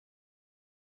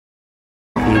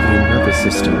avian nervous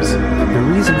systems. The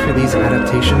reason for these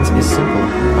adaptations is simple.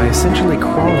 By essentially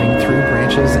crawling through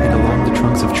branches and along the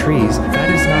trunks of trees,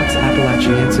 Vadisnox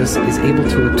appalachiensis is able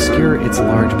to obscure its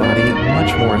large body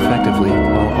much more effectively,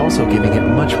 while also giving it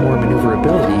much more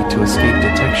maneuverability to escape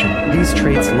detection. These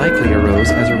traits likely arose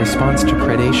as a response to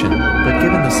predation, but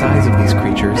given the size of these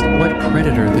creatures, what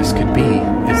predator this could be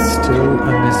is still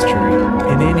a mystery.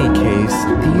 In any case,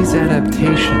 these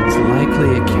adaptations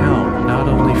likely account not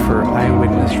only for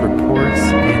eyewitness reports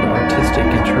and artistic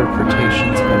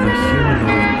interpretations of a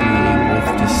humanoid being with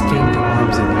distinct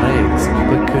arms and legs,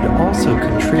 but could also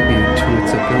contribute to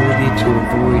its ability to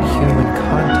avoid human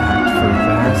contact for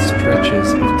vast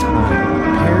stretches of time.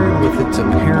 Paired with its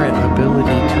apparent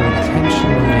ability to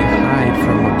intentionally hide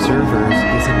from observers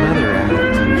is another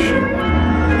adaptation: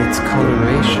 its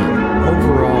coloration.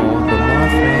 Overall, the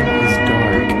Mothman is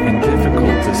dark and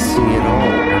difficult to see at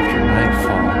all after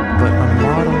nightfall, but a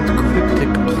mottled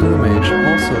cryptic plumage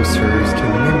also serves to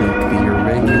mimic the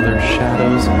irregular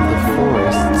shadows of the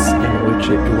forests in which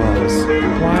it dwells.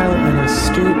 While an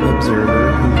astute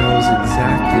observer who knows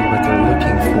exactly what they're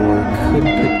looking for could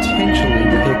potentially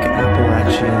pick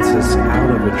Appalachiensis out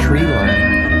of a tree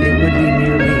line, it would be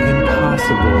nearly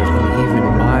impossible in even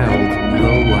mild,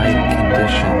 low-light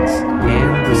conditions.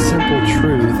 And the simple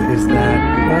truth is that,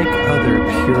 like other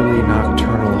purely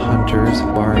nocturnal hunters,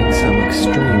 barring some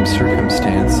extreme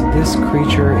circumstance, this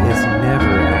creature is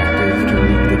never active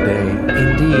during the day.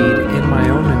 Indeed, in my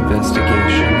own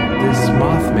investigation, this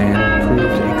Mothman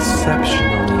proved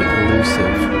exceptionally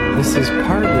elusive. This is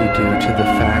partly due to the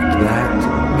fact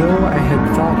that, though I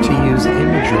had thought to use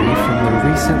imagery from the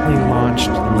recently launched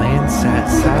Landsat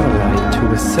satellite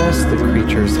to assess the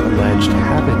creature's alleged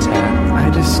habitat, I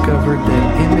discovered that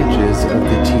images of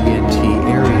the TNT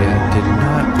area did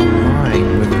not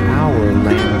align with our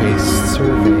land-based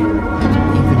survey.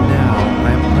 Even now,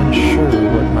 I'm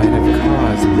unsure what might have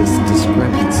caused this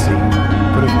discrepancy.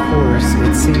 But of course,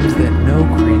 it seems that no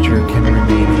creature can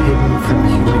remain hidden from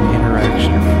human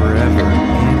interaction forever,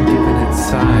 and given its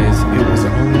size, it was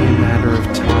only a matter of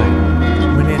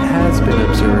time. When it has been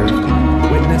observed,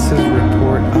 witnesses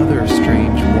report other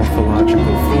strange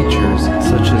morphological features,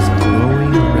 such as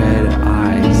glowing red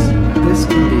eyes. This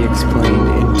can be explained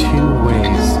in two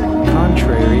ways.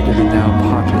 Contrary to the now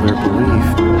popular belief,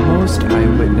 most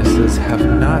eyewitnesses have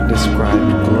not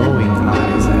described glowing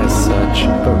eyes as such,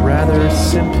 but rather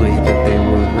simply that they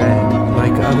were red.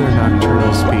 Like other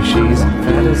nocturnal species,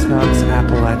 Vadisnox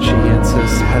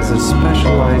appalachiensis has a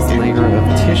specialized layer of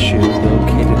tissue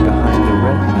located behind the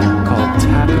retina called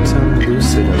tapetum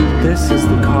lucidum. This is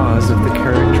the cause of the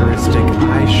characteristic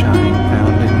eye shine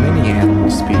found in many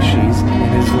animal species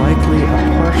and is likely a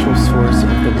partial source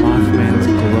of the Mothman's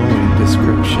glowing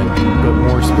description. But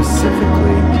more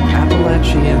specifically,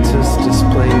 Appalachiensis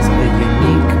displays a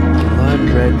unique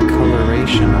blood-red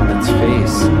coloration on its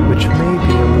face, which may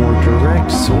be a more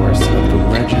direct source of the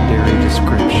legendary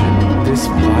description. This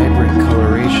vibrant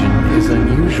coloration is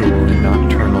unusual in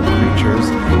nocturnal creatures,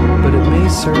 but it may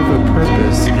serve a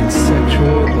purpose in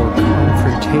sexual or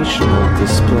confrontational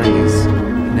displays.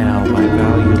 Now, my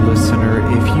valued listener,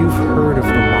 if you've heard of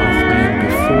the Mothman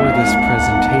before this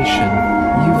presentation,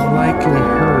 you've likely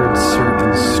heard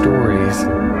certain stories,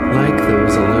 like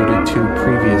those alluded to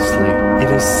previously. It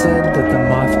is said that the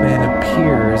Mothman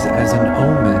appears as an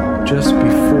omen just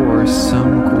before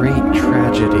some great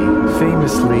tragedy.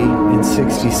 Famously, in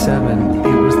 '67,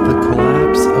 it was the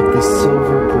collapse of the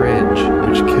Silver Bridge,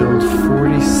 which killed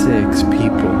 46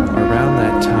 people. Around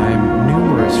that time,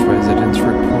 numerous residents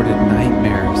reported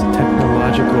nightmares,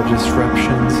 technological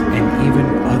disruptions, and even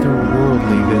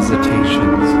otherworldly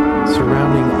visitations.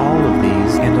 Surrounding all of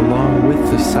these, and along with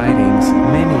the sightings,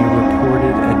 many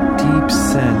reported a deep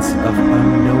sense of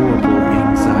unknowable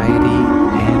anxiety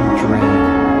and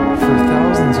dread. For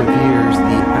thousands of years,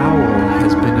 the owl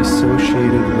has been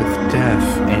associated with death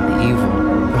and evil.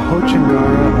 The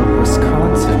Hochangara of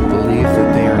Wisconsin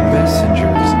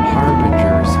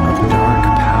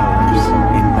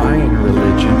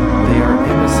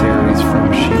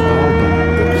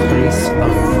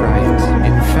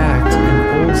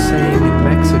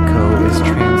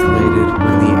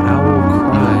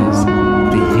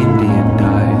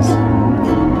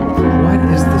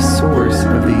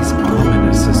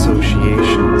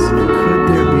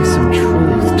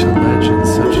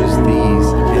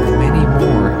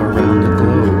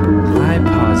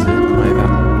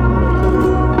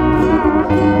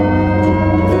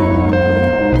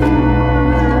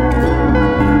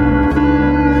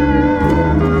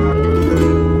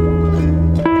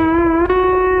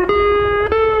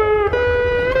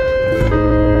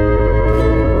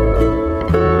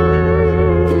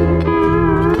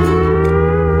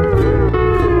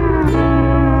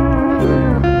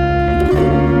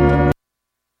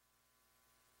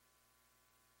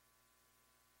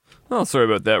Well, sorry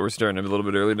about that. We're starting a little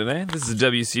bit early today. This is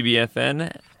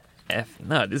WCBFN.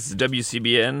 This is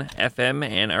WCBN FM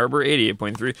Ann Arbor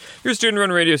 88.3, your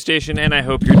student-run radio station, and I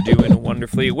hope you're doing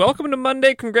wonderfully. Welcome to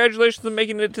Monday. Congratulations on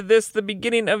making it to this, the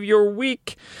beginning of your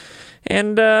week.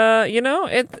 And,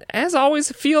 it, as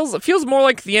always, feels more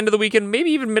like the end of the weekend,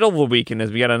 maybe even middle of the weekend,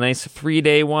 as we got a nice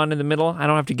 3-day one in the middle. I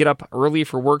don't have to get up early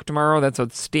for work tomorrow. That's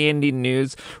outstanding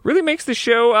news. Really makes the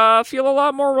show feel a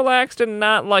lot more relaxed and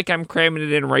not like I'm cramming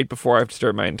it in right before I have to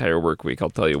start my entire work week,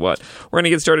 I'll tell you what. We're going to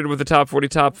get started with the Top 40,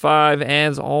 Top 5,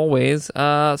 as always.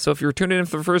 So if you're tuning in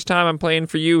for the first time, I'm playing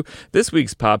for you this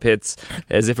week's Pop Hits,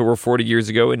 as if it were 40 years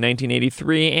ago in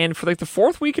 1983. And for like the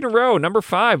fourth week in a row, number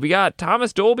 5, we got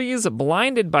Thomas Dolby's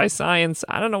Blinded by Science.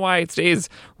 I don't know why it stays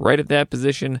right at that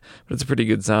position, but it's a pretty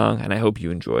good song, and I hope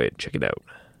you enjoy it. Check it out.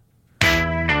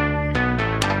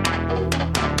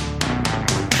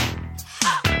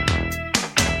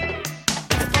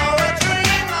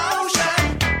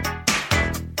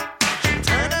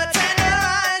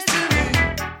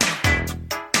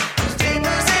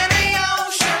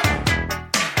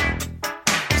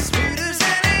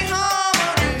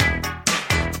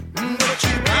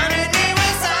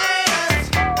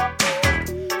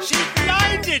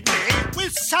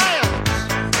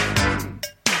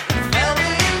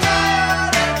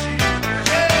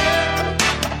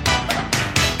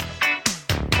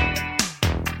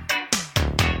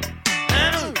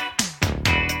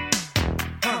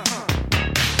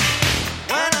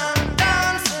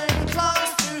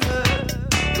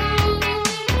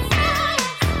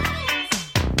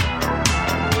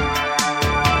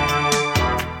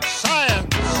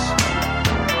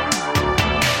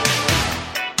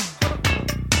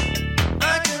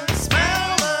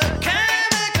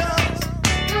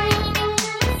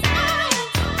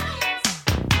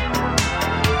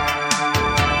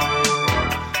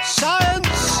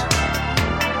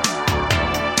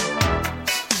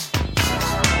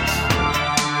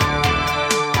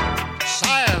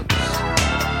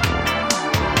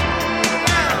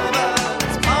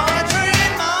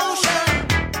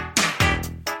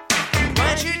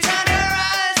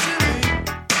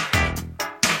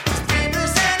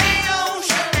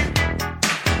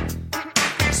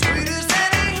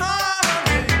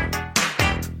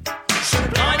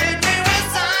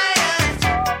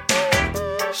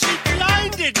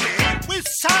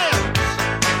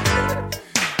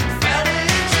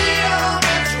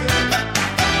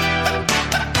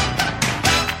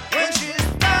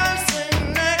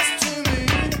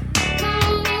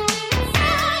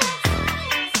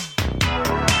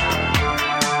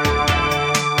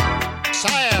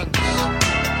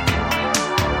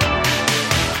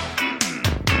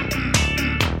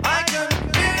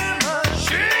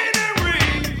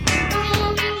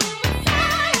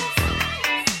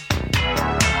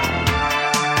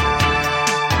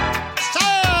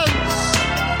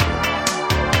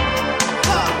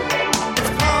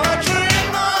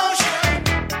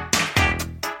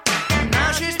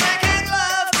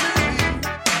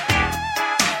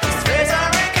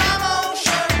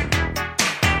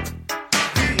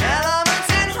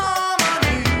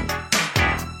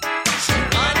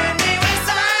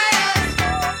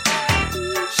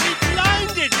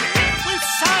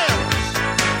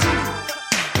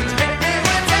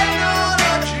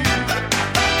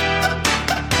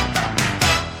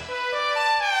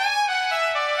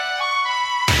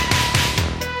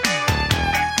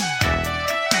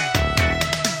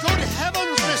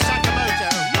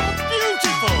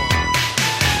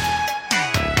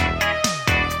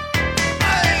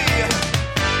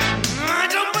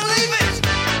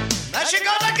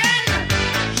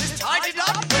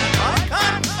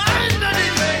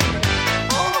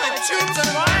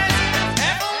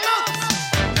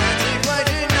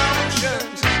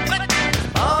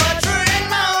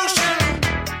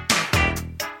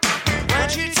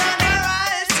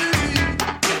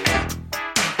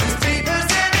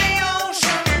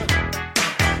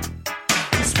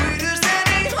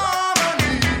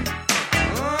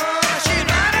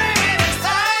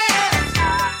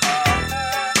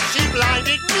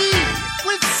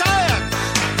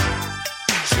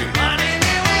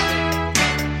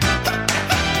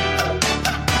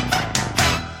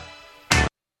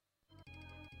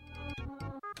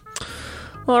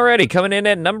 Alrighty, coming in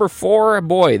at number 4.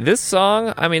 Boy, this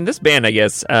band, I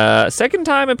guess, second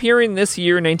time appearing this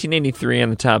year, 1983, on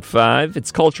the top 5.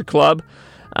 It's Culture Club.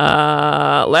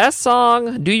 Last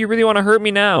song, Do You Really Want to Hurt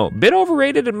Me Now? Bit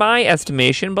overrated in my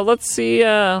estimation, but let's see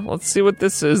what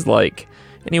this is like.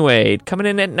 Anyway, coming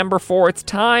in at number 4, it's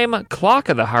Time, Clock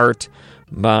of the Heart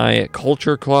by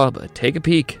Culture Club. Take a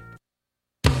peek.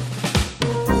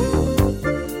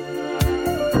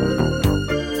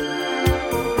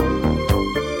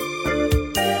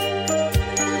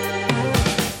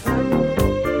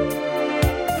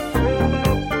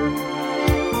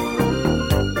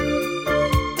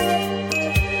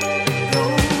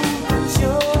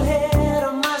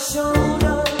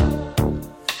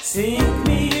 Sink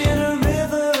me in a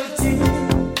river of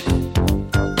tears.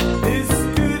 This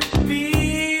could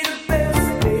be the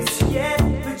best place yet,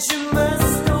 but you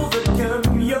must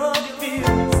overcome your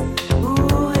fears.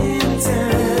 Ooh, in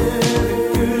time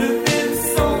it could have been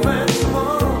so much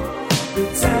more. The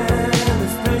time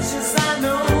is precious, I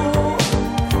know.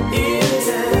 In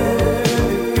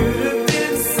time it could have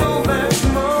been so much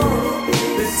more.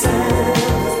 The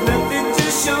time is nothing to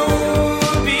show.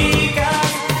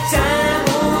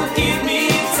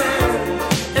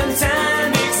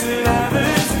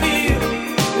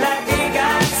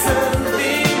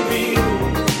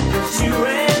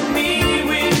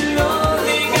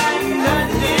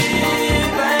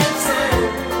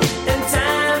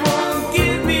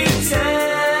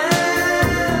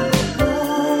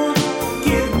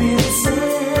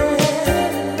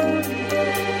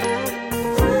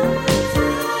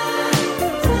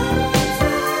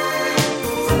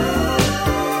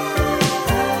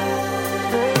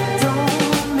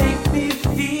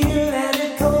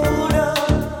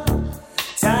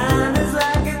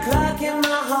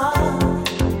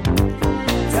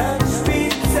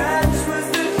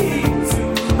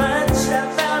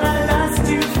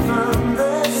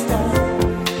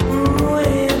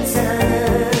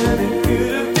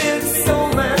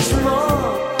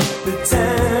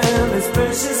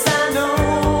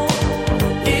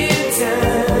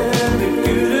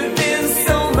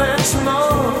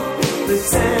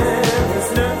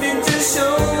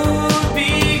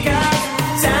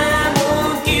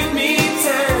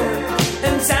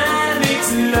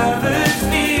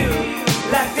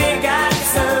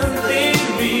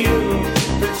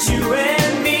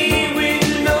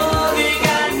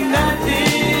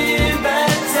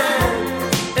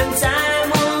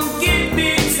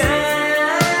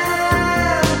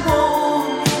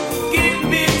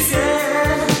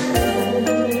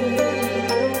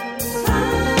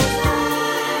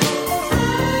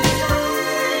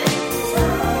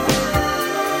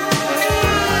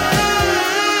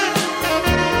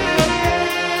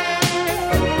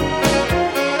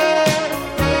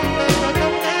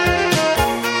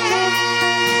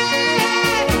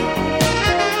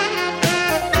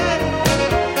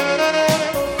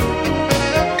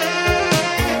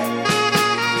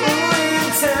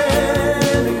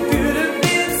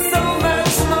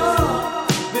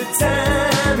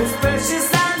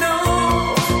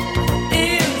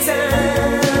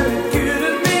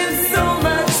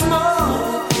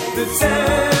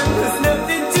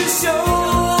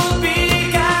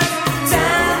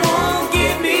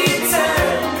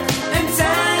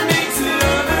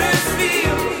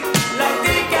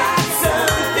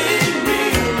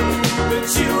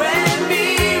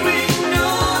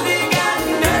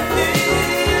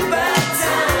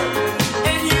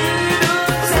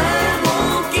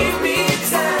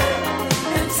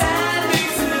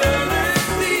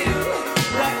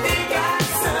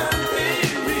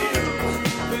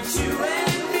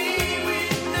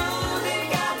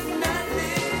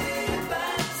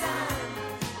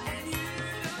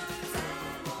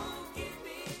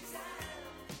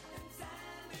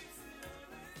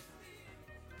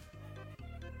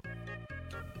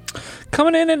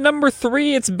 Coming in at number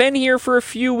 3, it's been here for a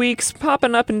few weeks,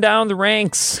 popping up and down the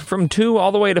ranks from 2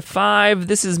 all the way to 5.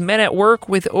 This is Men at Work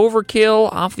with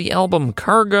Overkill off the album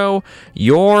Cargo,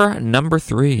 your number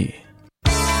 3.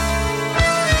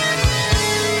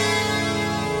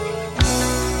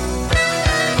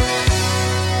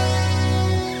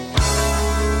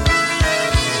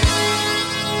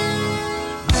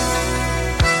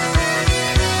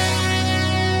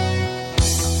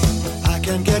 I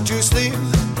can get you sleep.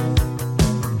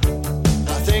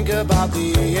 Think about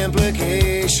the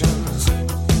implications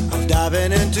of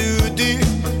diving in too deep,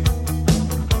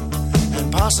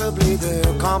 and possibly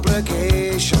the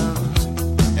complications,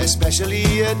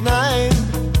 especially at night.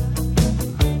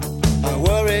 I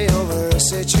worry over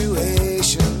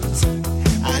situations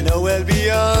I know we'll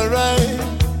be alright.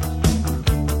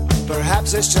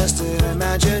 Perhaps it's just an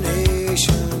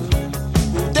imagination.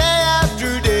 Day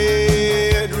after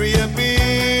day it reappears.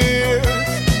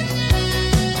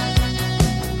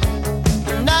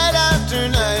 Night after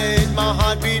night my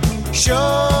heartbeat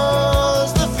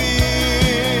shows the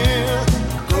fear.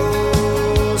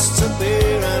 Ghosts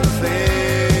appear and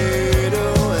fade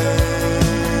away.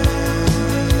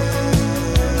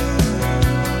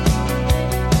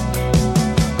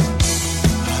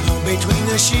 Alone between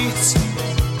the sheets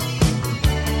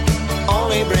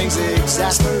only brings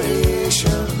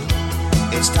exasperation.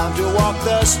 It's time to walk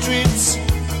the streets,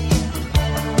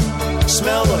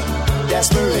 smell the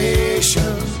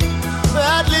desperation.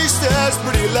 At least there's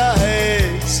pretty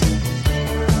lights,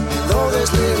 and though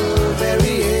there's little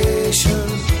variation,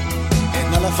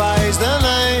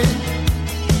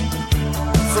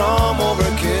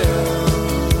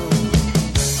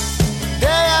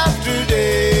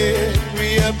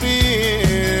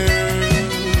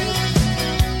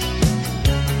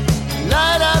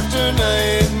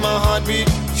 heartbeat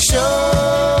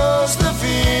shows the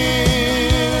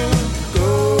fear.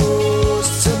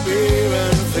 Ghosts appear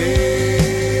and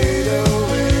fade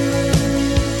away.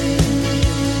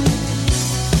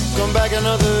 Come back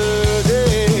another day.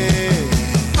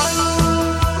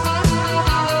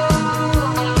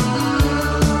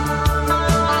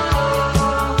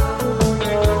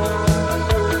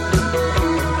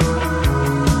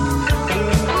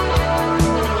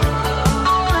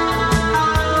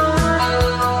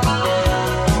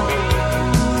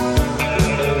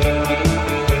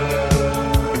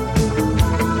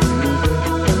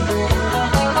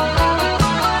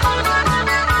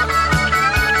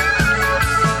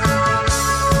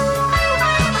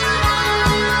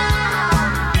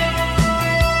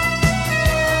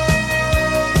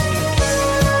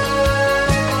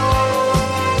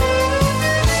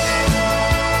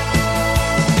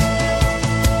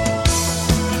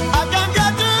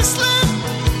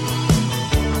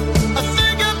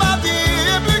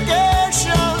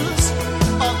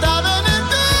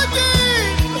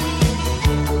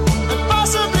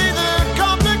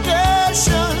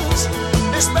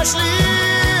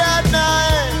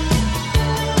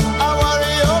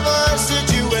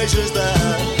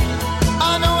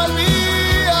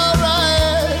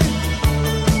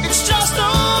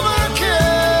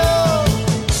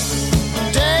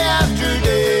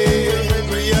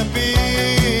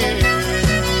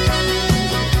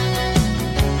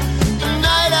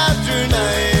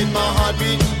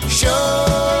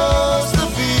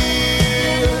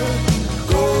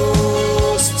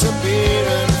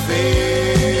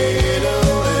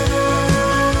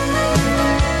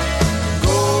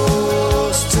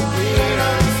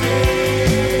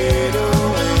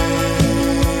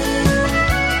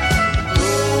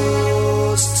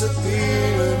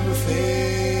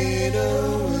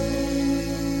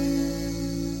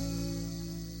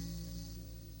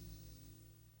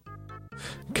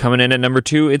 Coming in at number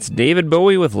 2, it's David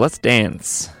Bowie with Let's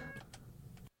Dance.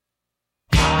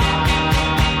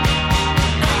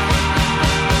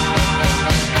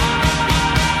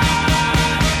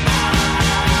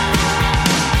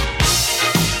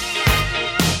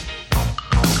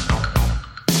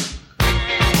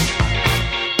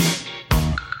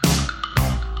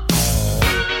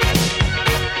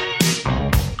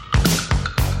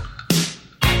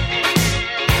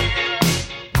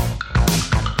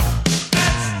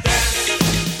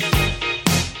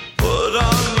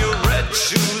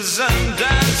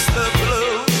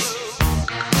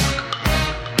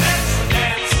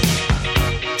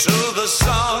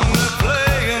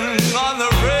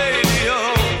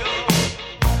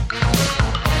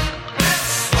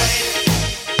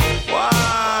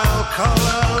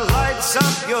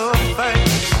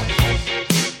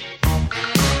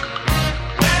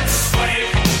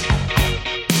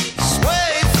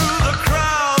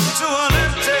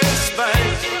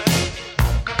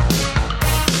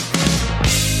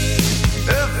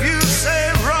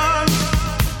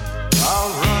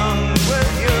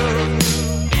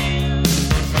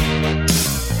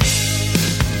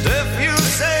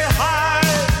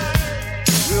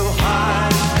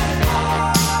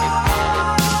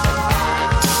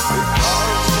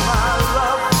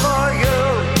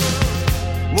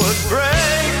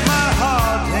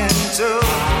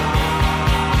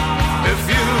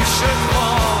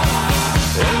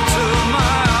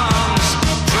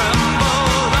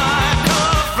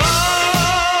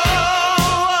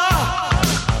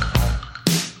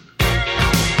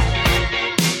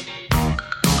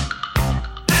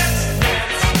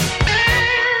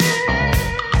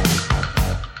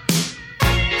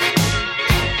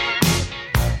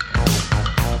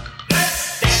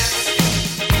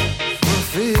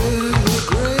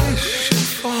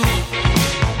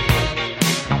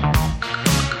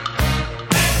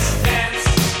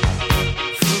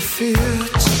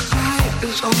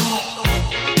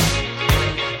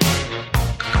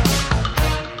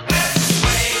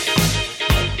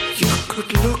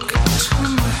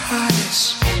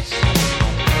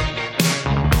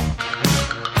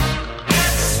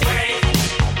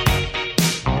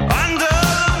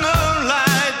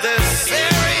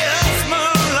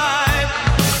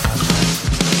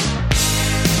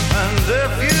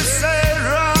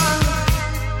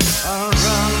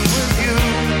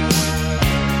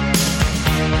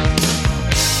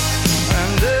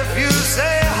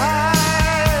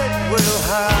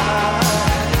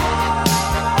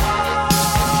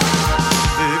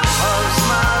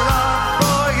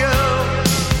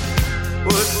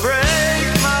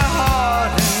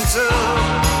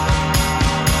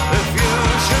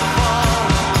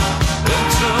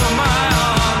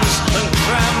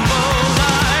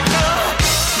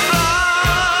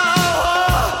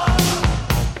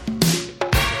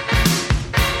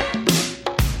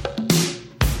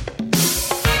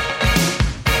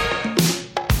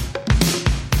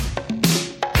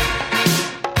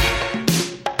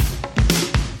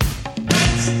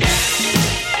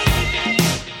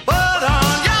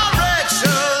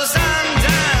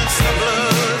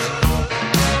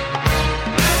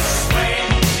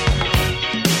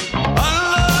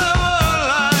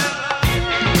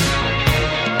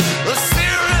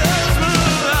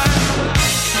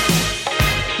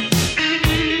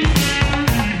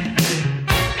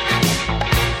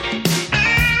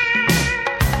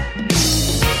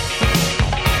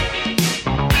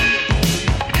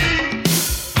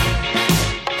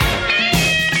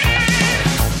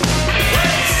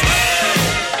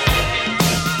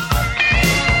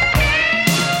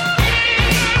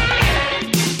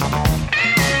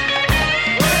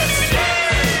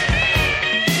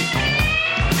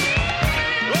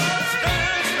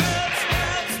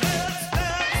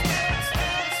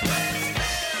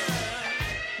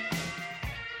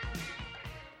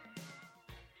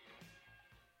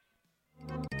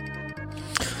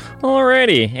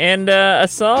 Alrighty, and a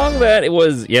song that it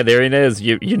was, yeah, there it is.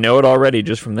 You know it already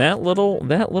just from that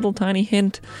little tiny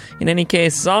hint. In any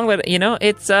case, song that,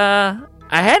 it's I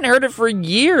hadn't heard it for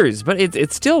years, but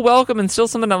it's still welcome and still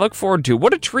something I look forward to.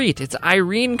 What a treat! It's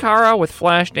Irene Cara with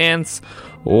Flashdance.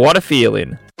 What a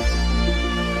feeling.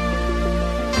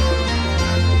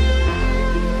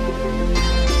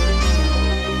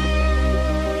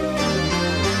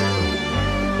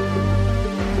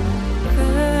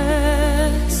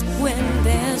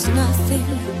 Nothing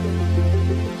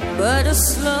but a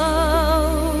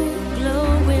slow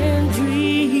glowing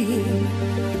dream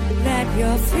that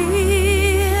your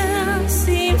fear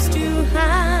seems to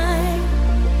hide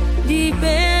deep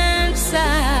inside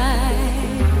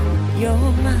your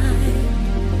mind.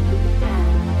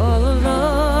 All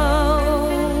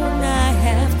alone I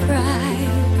have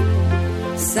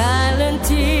cried silent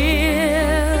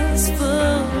tears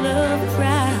full of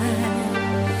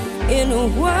pride in a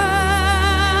world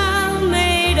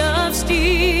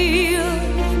steel,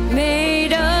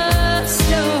 made of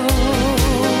stone.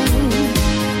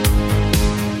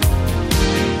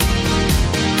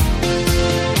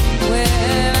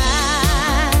 Where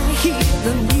I hear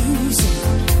the music,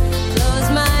 close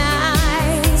my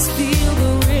eyes, feel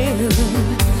the rhythm,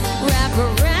 wrap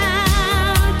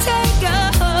around, take a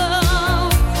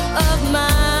hold of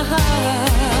my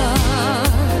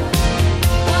heart.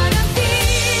 What a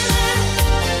feeling,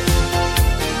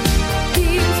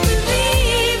 feels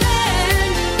believing.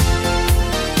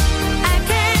 I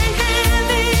can't have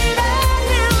it all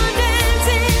now, I'm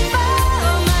dancing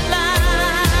for my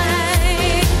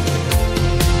life.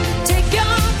 Take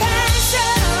your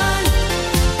passion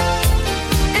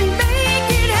and make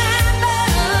it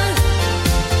happen.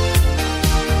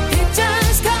 It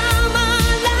just come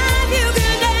alive, you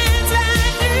can dance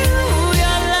right through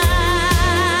your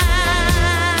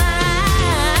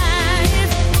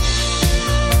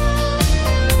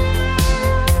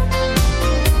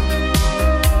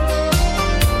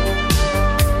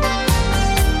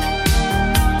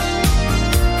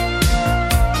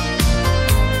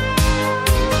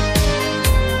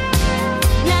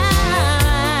Now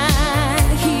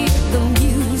I hear the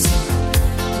music,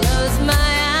 close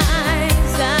my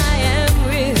eyes, I am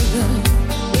rhythm.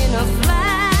 In a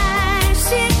flash,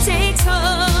 it takes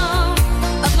hold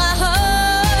of my heart.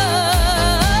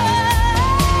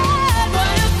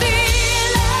 What a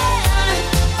feeling,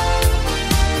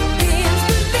 feels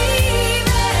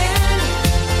believing.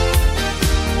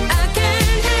 I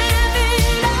can't have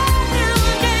it all now,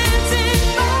 I'm dancing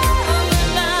for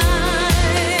my life.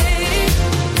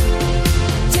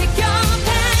 Take your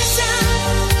passion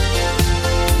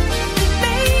and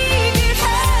make it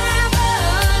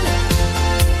happen.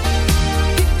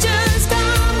 It just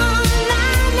come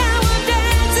alive now, I'm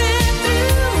dancing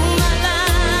through my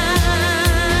life.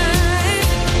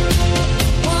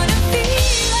 What a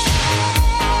feeling.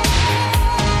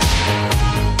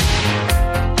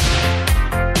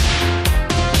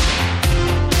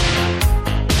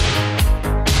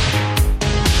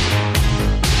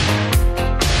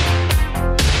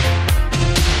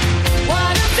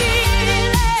 What a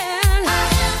feeling.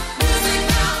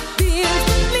 Feels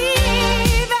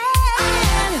believing.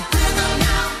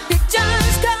 It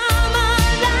just come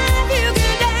alive, you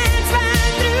can dance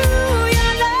right through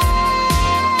your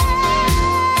life.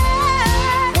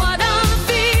 What a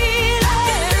feeling.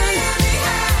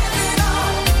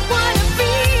 What a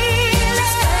feeling.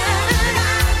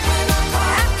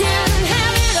 I can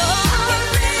have it all.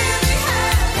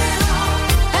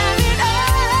 Have it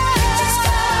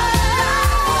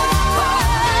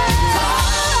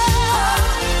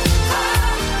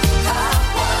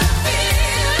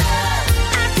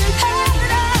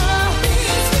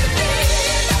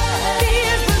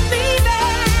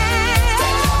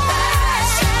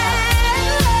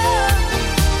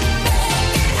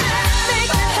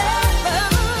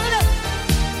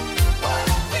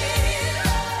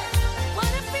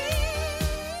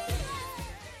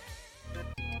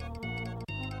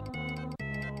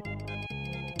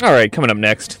All right, coming up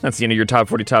next. That's the end of your Top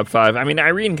 40, Top 5. I mean,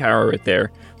 Irene Cara right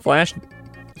there.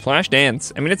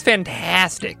 Flashdance. I mean, it's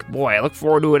fantastic. Boy, I look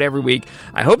forward to it every week.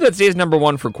 I hope that stays number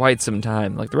one for quite some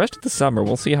time. Like the rest of the summer.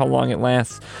 We'll see how long it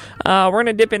lasts. We're going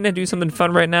to dip in and do something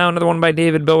fun right now. Another one by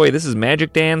David Bowie. This is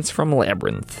Magic Dance from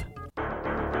Labyrinth.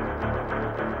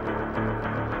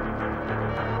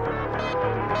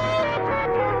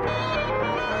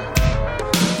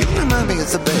 You remind me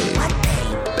of the babe.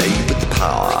 Babe with the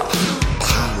power.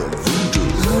 Power of voodoo.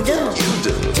 You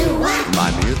do.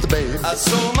 Remind me of the babe. I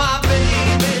saw my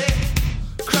baby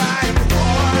crying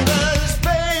for this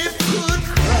babe could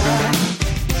cry.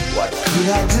 What could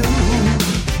I do?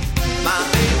 My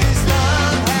baby's love.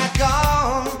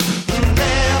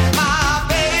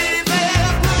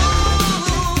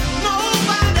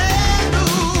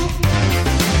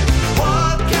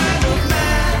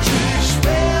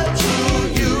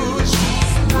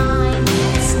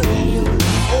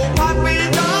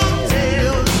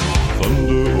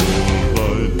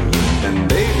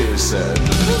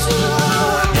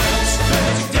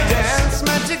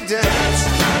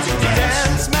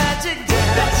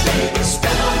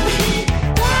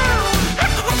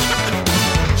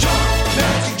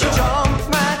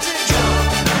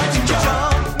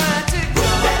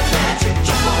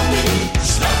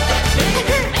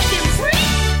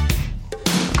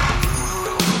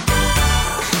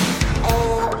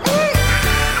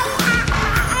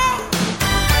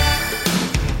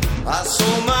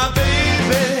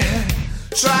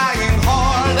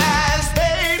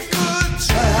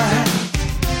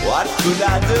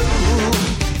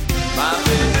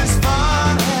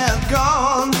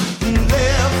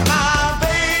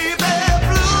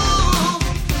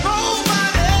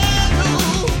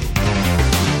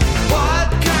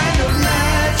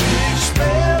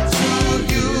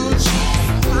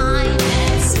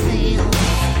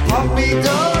 puppy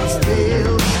dog's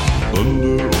tails.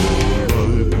 Thunder or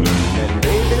lightning. And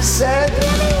baby said,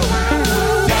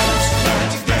 dance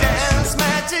magic, dance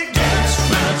magic, dance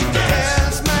magic,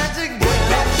 dance magic. Put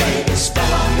that baby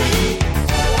spell on me.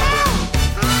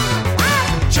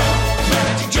 Jump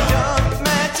magic, jump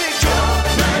magic, jump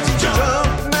magic,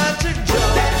 jump magic, jump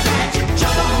that magic,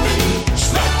 jump on me.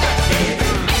 Slap that baby,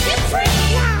 make it free.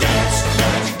 Dance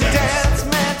magic, dance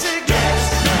magic,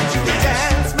 dance magic,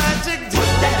 dance magic.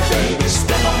 Put that baby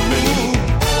spell on me.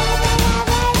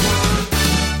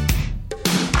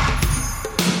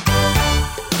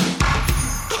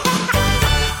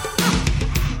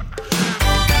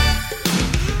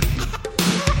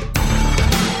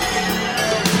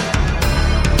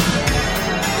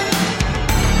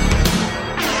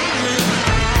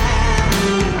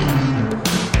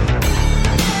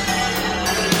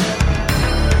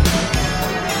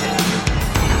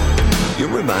 You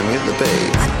remind me of the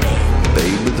babe.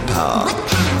 Babe with the power.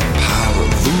 Power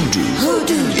of voodoo.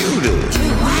 You do.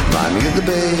 Remind me of the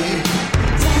babe.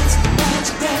 Dance,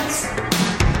 magic, dance.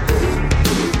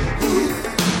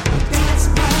 Dance,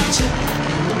 magic.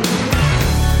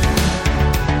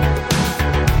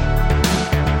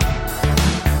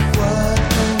 What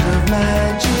kind of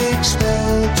magic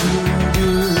spell to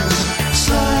use?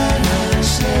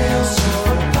 Silence nails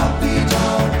or puppy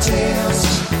dog tails.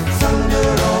 Thunder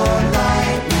or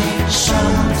lightning,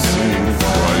 something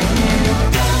frightening.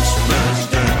 Dance, magic,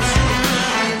 dance.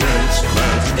 Dance,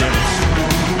 magic, dance.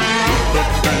 Put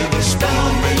that baby spell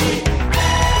on me.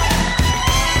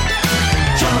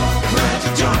 Jump,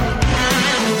 magic, jump.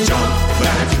 Jump,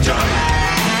 magic, jump.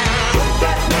 Put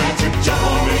that magic jump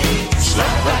on me.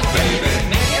 Slap that baby,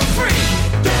 make it free.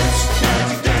 Dance,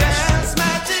 magic, dance. Dance,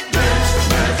 magic, dance.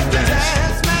 Magic, dance.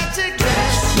 Dance, magic,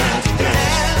 dance. Magic,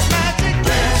 dance. Magic,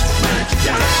 dance. Magic,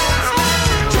 dance.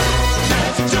 Jump,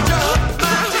 magic, jump.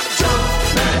 Magic, jump.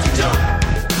 Magic, jump.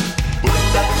 Put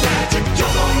that magic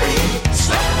jump on me.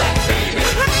 Slap that baby.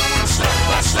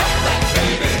 Slap that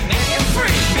baby, make it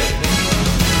free.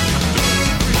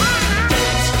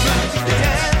 Dance, magic,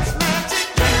 dance. Magic,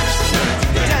 dance.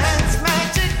 Dance,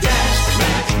 magic, dance.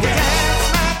 Magic, dance.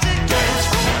 Magic, dance.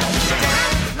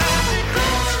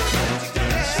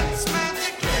 Dance,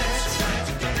 magic, dance.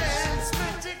 Dance,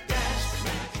 magic, dance.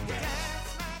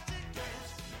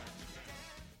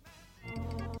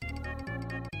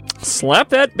 Slap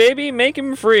that baby, make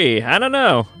him free. I don't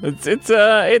know.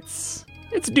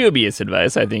 It's dubious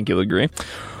advice. I think you'll agree.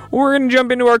 We're gonna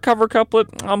jump into our cover couplet.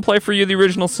 I'll play for you the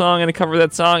original song and cover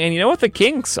that song. And you know what? The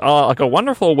Kinks, like a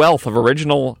wonderful wealth of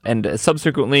original and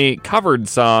subsequently covered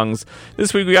songs.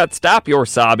 This week we got "Stop Your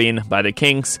Sobbing" by the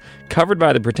Kinks, covered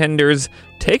by the Pretenders.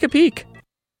 Take a peek.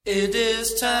 It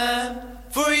is time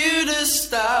for you to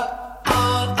stop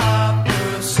all of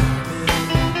your sobbing.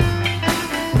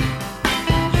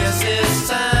 Yes, it's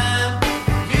time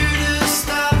for you to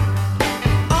stop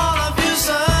all of your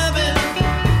sobbing.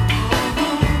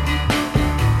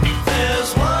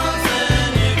 There's one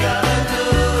thing you gotta do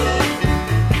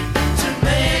to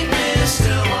make me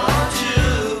still want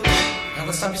you.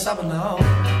 Gotta stop your sobbing now.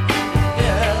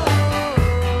 Yeah.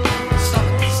 Stop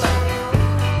it, stop it.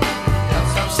 Gotta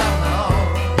stop sobbing now.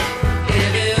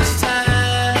 It is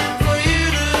time for you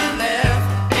to laugh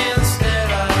instead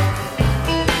of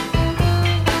crying.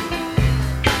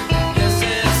 Yes,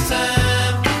 it's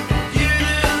time for you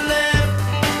to laugh,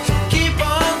 so keep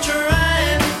on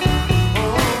trying.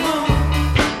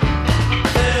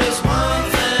 There's one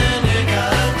thing you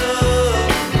gotta do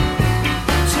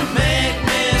to make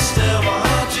me still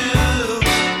want you.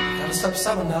 Gotta stop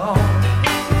sobbing now.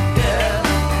 Yeah.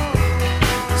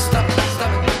 Stop it,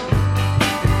 stop it.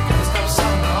 Gotta stop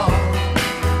sobbing now.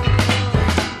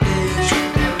 Did you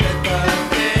let the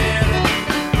tear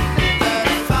that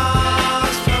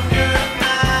falls from your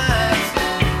eyes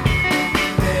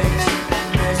makes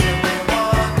me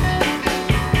want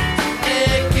to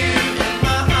take you in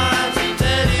my arms and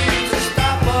tell you to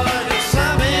stop all your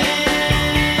sobbing?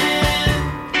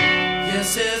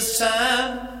 Yes, it's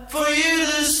time for you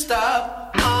to stop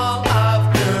all of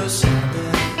your sobbing.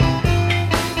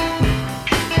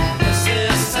 Yes,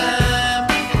 it's time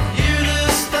for you to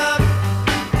stop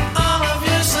all of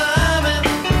your sobbing.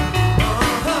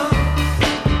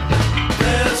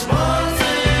 There's one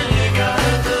thing you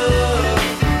gotta do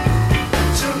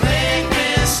to make me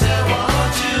still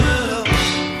want you.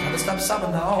 Gotta stop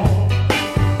sobbing now.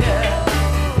 Yeah.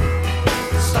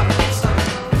 Stop it, stop it.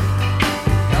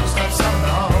 Gotta stop sobbing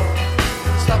now.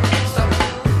 Stop it, stop it.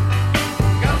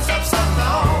 Gotta stop sobbing.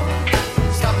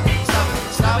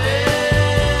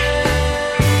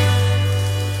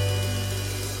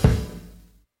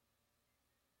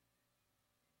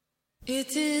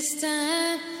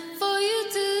 time for you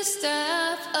to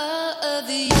stop all of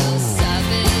the use of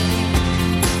it.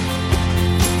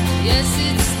 Yes,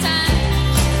 it's time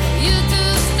for you to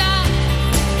stop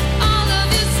all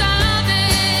of use of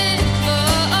it.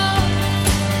 Oh,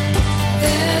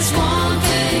 there's one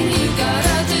thing you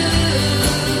gotta do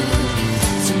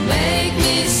to make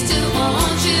me still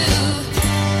want you.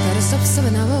 Gotta stop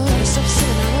subbing now, gotta stop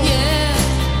subbing now. Yeah,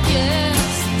 yeah,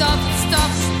 stop it,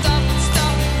 stop, stop it,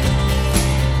 stop.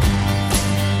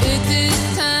 It is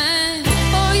time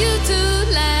for you to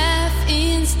laugh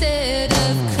instead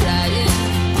of crying.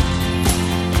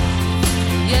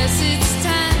 Yes, it's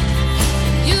time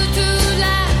for you to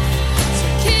laugh, so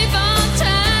keep on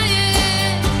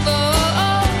trying.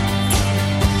 Oh,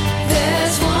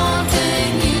 there's one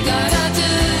thing you gotta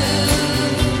do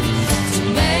to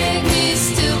make me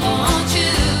still want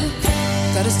you.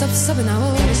 Gotta stop subbing now,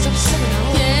 gotta stop subbing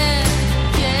now. Yeah,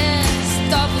 yeah,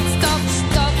 stop it, stop,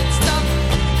 stop it, stop.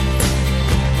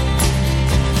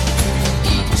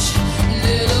 Each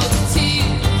little tear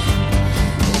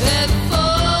that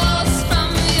falls from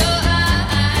your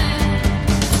eye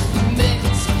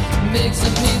makes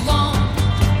me want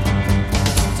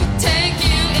to take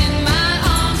you in my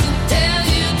arms and tell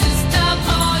you to stop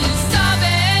all you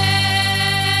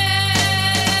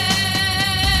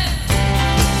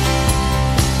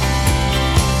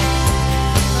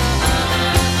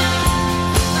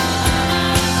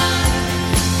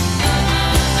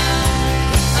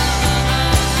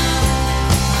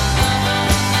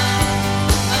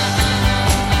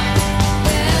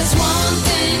There's one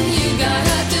thing you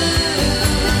gotta do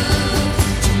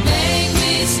to make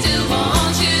me still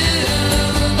want you,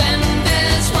 and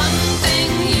there's one thing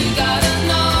you gotta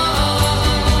know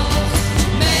to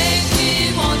make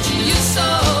me want you so.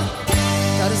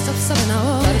 Gotta stop subbing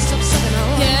now, gotta stop subbing now.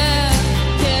 Yeah,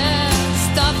 yeah,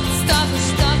 stop, stop,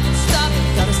 stop, stop.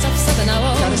 Gotta stop subbing now,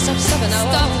 gotta stop subbing now.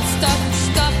 Stop, stop,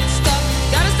 stop, stop.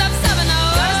 Gotta stop subbing now,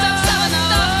 gotta stop subbing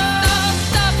now.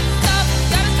 Stop, stop,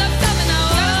 gotta stop subbing now,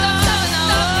 gotta stop subbing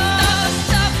now.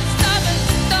 Stop, stop it,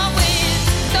 don't wait,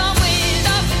 stop it,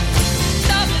 stop,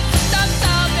 stop it,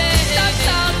 stop it,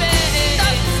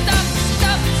 stop,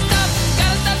 stop,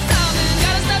 gotta stop stopping,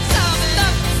 gotta stop stopping,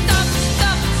 stop,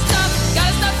 stop,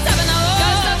 gotta stop subbing now,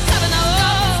 gotta stop subbing now.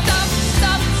 Stop,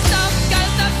 stop, gotta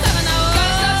stop subbing now,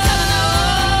 gotta stop subbing now.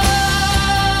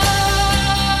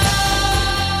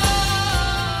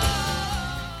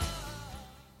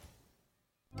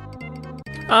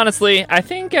 Honestly, I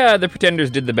think the Pretenders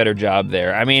did the better job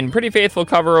there. I mean, pretty faithful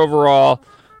cover overall.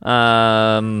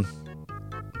 And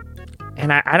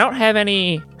I don't have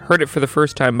any heard it for the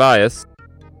first time bias.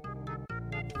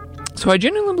 So I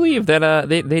genuinely believe that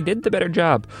they did the better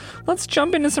job. Let's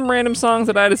jump into some random songs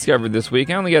that I discovered this week.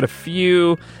 I only got a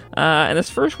few. And this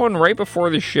first one right before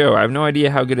the show. I have no idea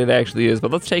how good it actually is,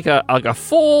 but let's take a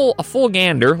full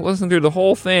gander. Listen through the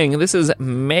whole thing. This is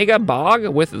Mega Bog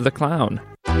with The Clown.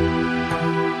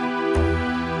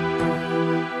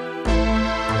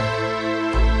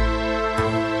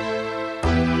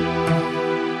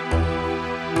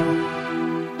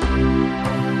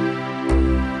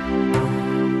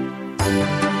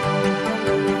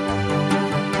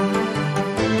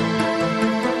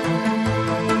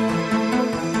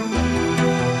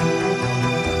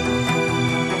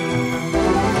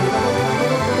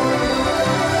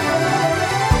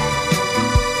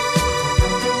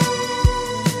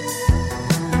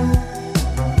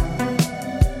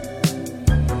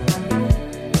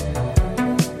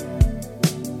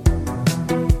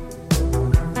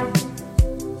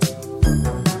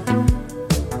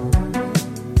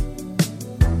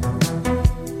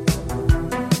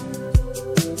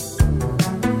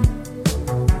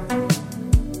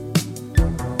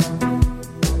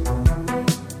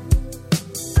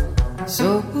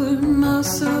 Sore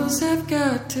muscles have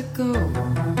got to go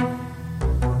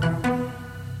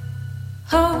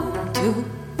home to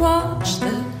watch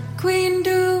the queen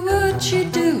do what she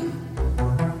do.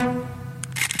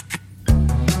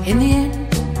 In the end,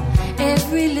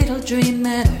 every little dream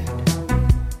mattered.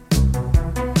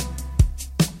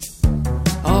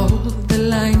 All the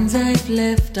lines I've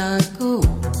left are gold.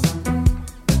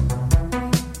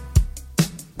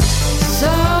 So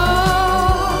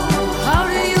how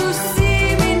do you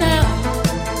see me now?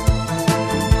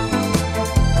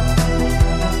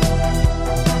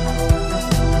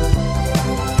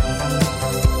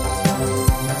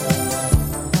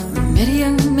 Met a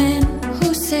young man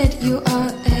who said you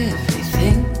are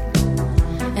everything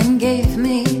and gave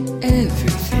me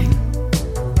everything,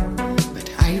 but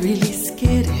I really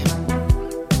scared him,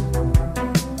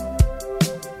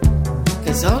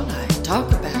 'cause all I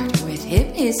talk about with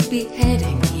him is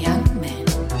beheading young men.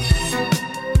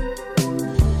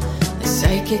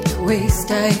 psychic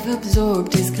waste I've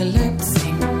absorbed is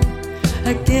collapsing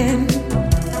again.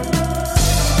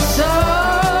 So,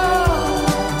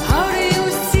 how do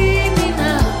you see me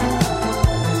now?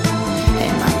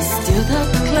 Am I still that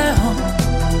clown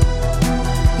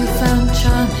you found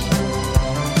charming?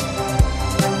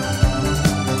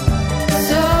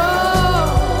 So,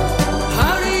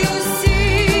 how do you see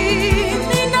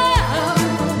me now?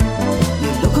 You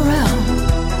look around,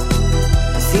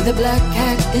 see the black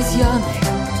cat is yawning.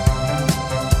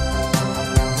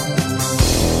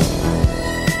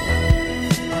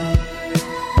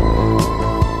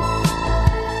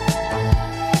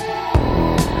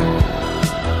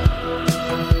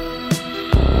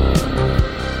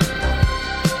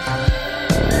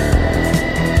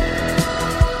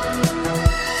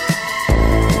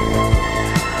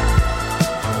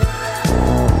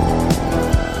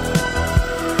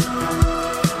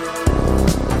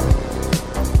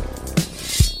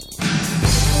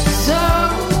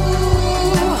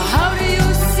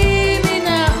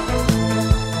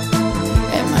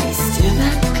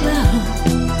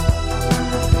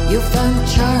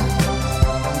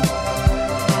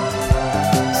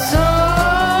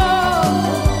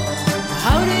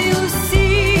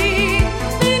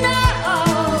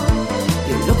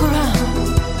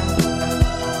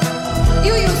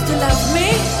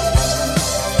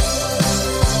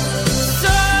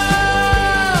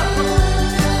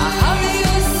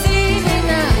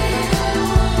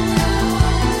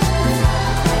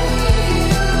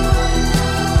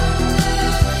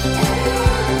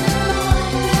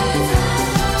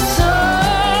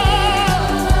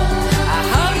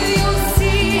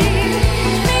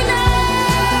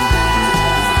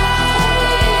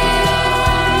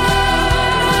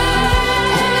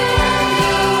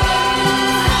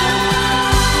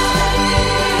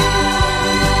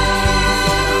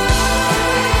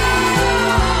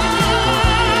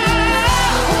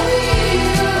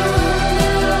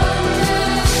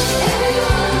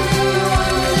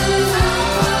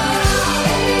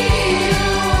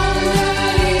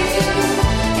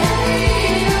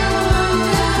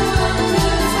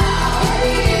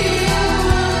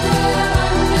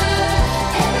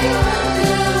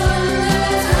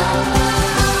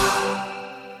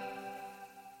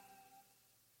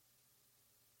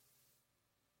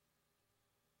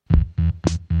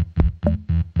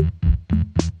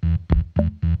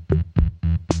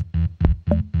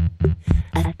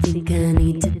 think I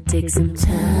need to take some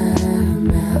time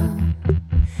now.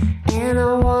 And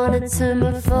I wanna turn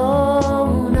my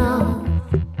phone off.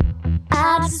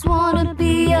 I just wanna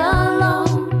be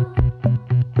alone.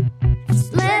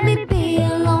 Just let me be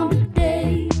alone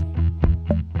today.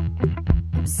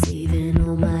 I'm saving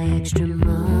all my extra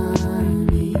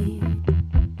money.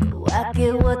 Go out,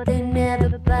 get what they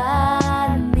never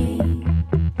buy me.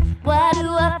 Why do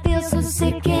I feel so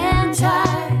sick and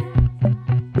tired?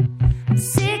 I'm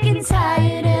sick and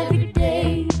tired every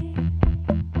day.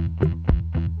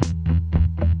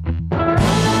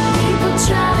 People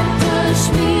try to push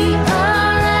me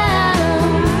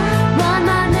around, run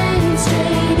my name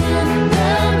straight in the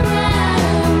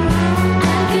ground.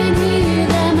 I can hear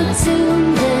them, I tune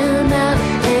them out,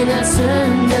 and I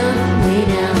turn them way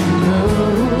down low.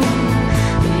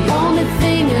 The only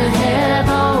thing I have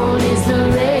on is the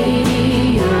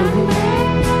radio.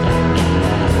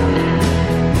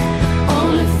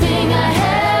 Only thing I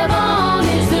have on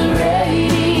is the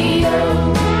radio.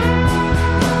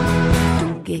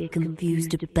 Don't get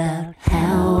confused about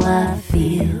how I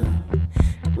feel.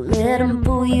 Don't let them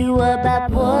pull you about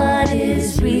what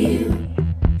is real.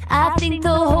 I think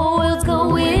the whole world's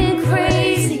going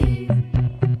crazy,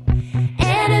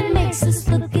 and it makes us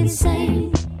look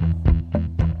insane.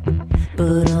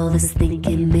 But all this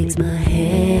thinking makes my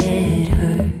head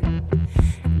hurt,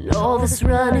 and all this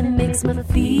running makes my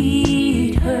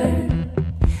feet hurt.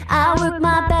 I work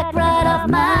my back right off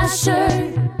my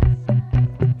shirt,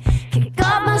 kick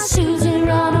off my shoes and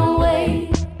run away.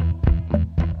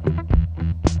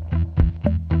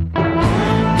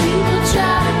 People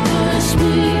try to push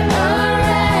me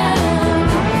around,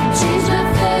 change my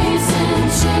face and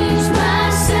change my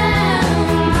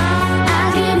sound. I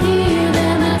can hear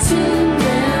them, I tune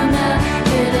them out,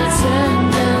 and I turn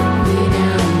them way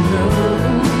down low.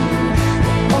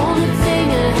 The only thing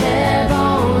I have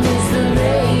on is the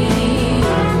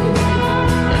radio.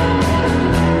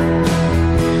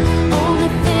 Only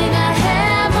thing I have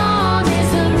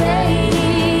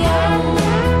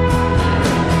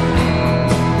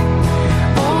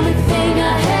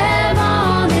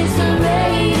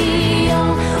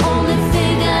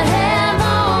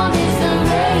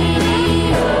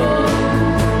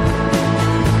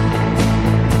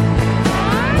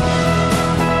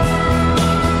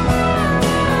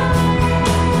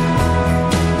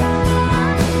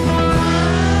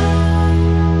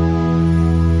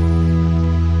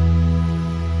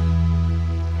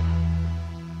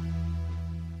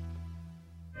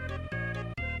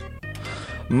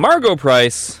Margot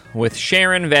Price with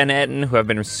Sharon Van Etten, who I've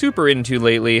been super into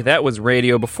lately. That was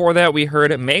Radio. Before that, we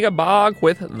heard Mega Bog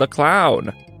with The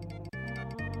Clown.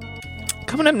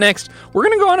 Coming up next, we're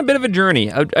going to go on a bit of a journey.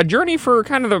 A journey for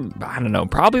kind of the, I don't know,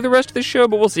 probably the rest of the show,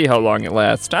 but we'll see how long it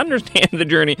lasts. To understand the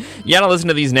journey, you got to listen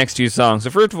to these next two songs. So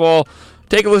first of all,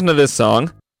 take a listen to this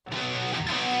song.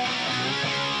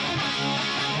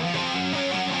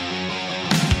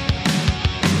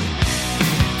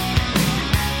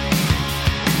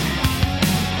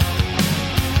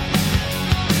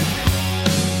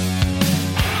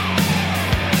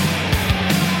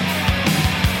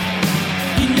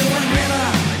 You know what, River?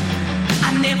 I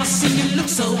never seen you look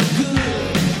so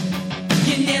good.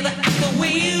 You never act the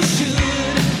way you should.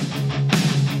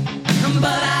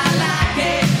 But I like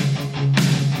it.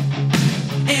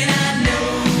 And I know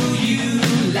you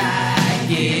like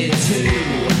it too.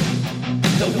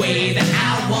 The way that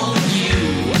I want you.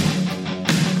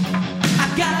 I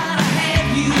gotta have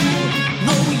you.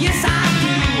 Oh, yes, I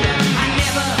do. I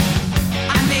never,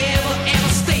 ever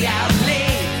stay out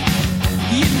late.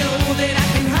 You know that I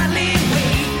can hardly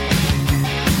wait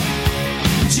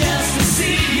just to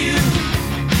see you.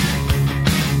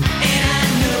 And I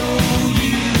know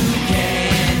you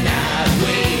cannot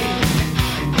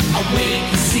wait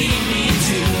to see me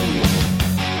too.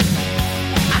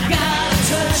 I gotta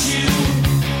touch you,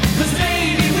 'cause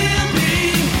baby we'll be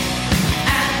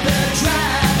at the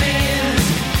drive-ins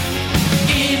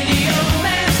in the old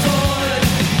man's Ford,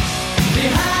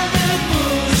 behind the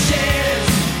bushes,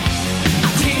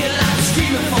 until I'm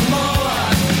screaming for more.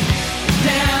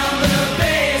 Down the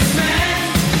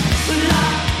basement,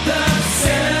 lock the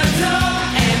cellar door,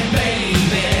 and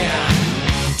baby,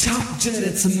 talk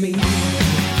dirty to me.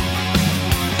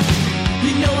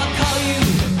 You know I call you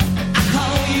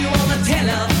on the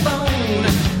telephone.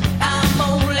 I'm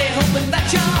only hoping that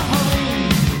you're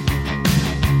home,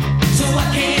 so I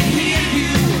can hear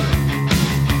you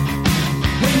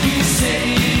when you say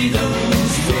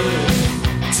those words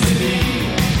to me,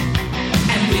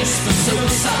 and whisper so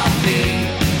softly.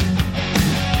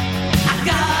 I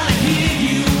gotta hear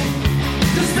you,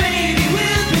 'cause baby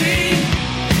we'll be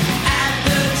at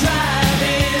the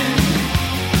drive-in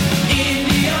in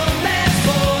the old man's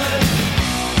Ford,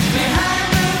 behind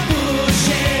the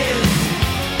bushes,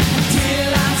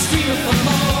 till I'm screaming for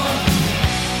more.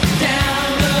 Down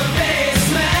the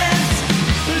basement,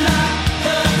 lock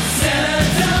the cellar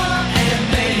door, and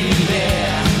baby,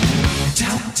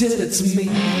 talk dirty to me.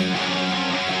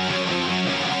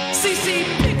 CC,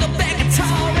 pick up that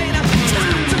guitar and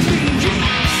talk to me.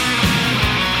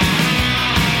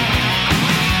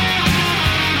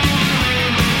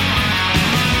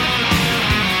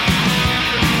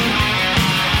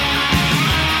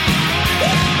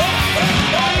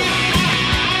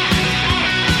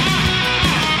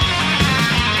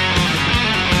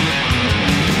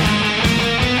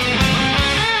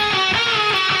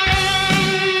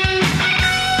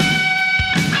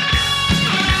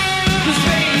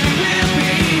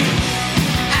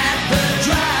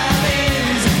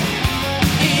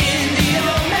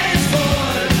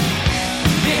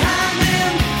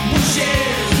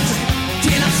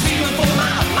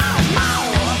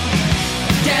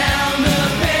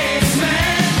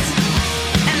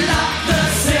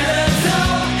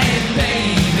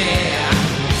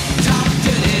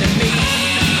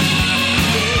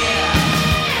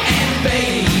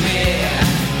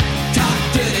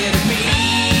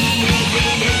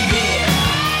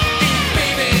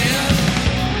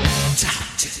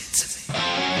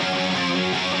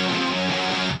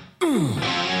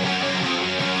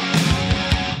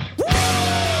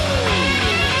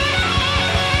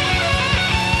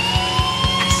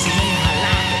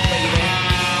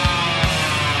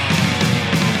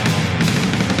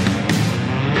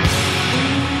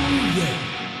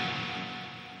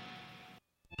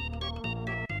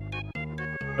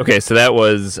 Okay, so that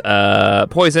was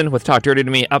Poison with Talk Dirty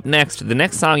to Me. Up next, the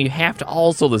next song you have to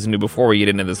also listen to before we get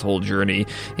into this whole journey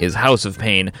is House of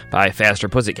Pain by Faster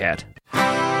Pussycat. I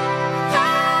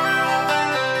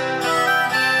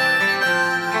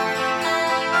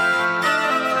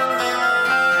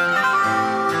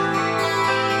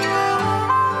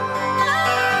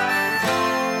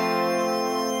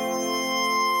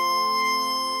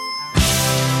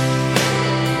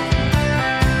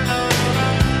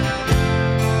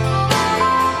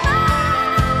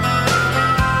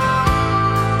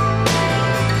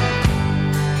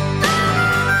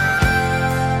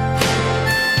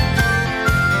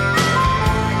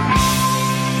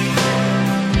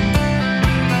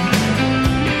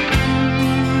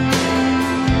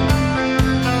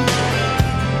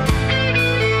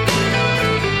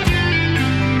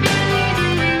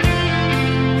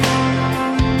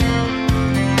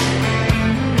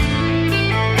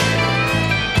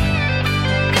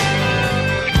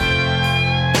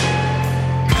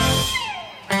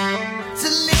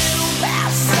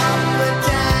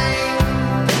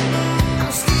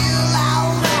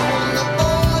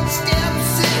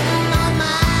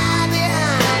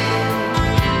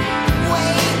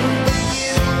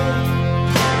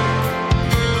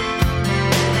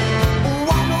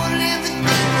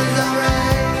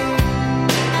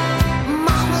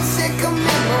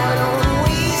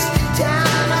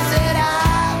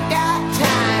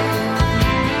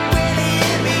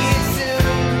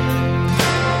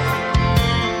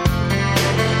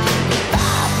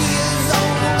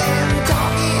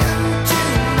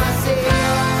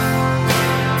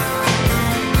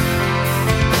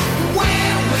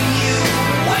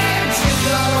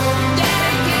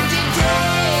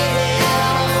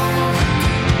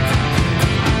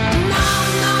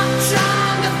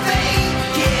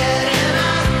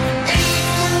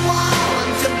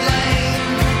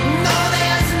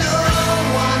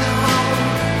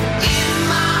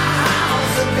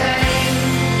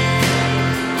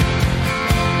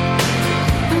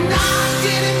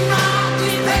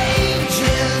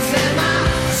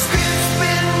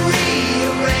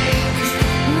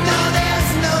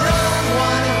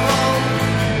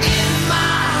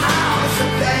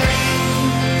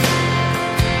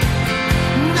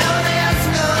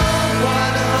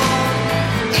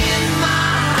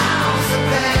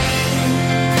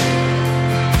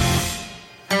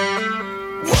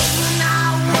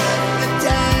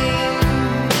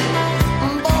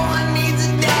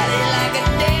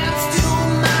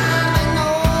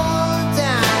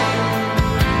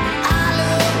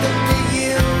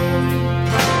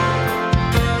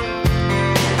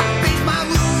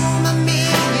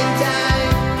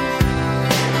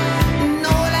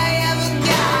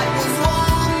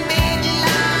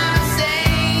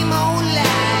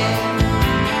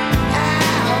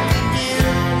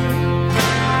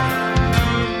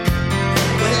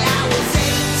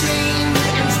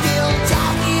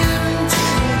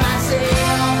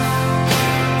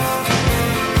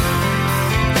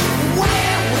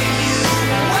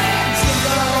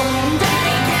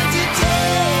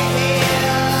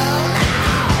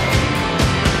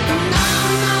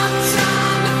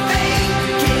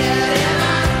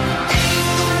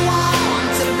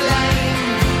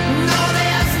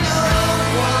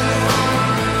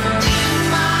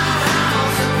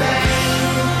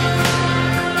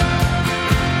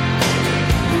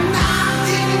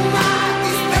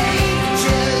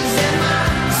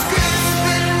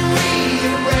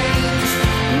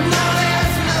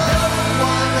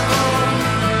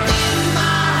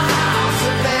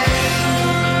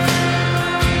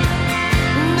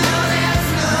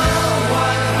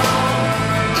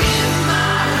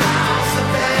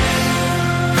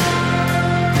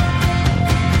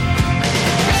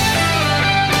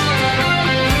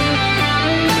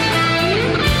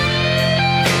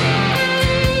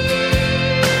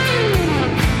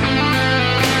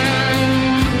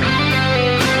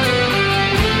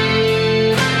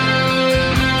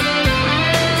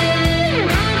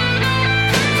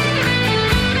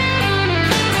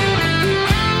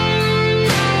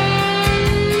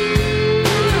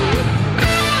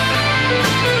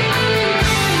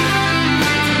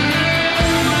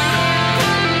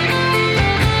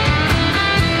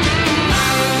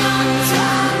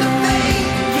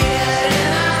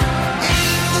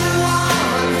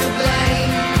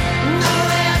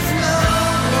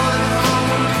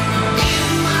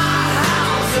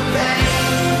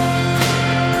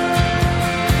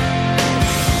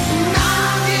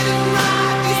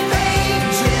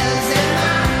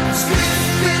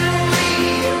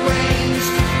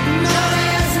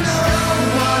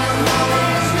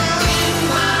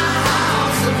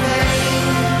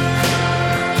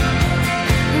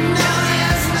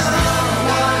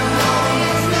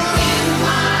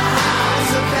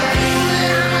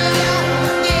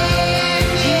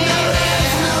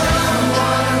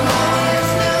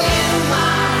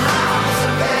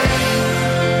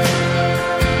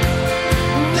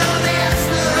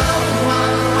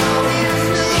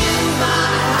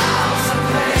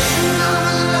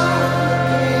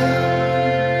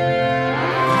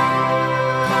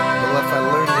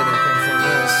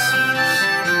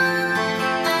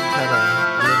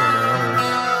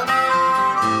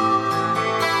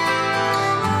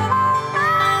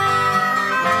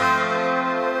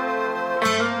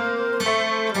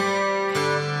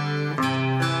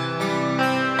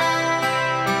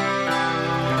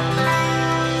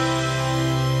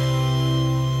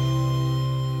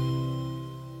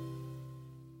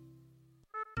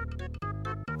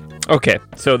Okay,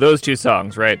 so those two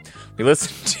songs, right? We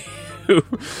listened to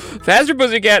Faster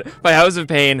Pussycat by House of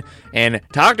Pain and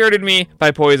Talk Dirty to Me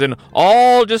by Poison,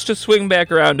 all just to swing back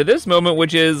around to this moment,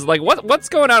 which is like, what's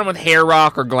going on with hair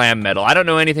rock or glam metal? I don't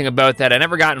know anything about that. I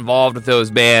never got involved with those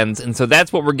bands, and so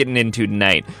that's what we're getting into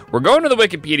tonight. We're going to the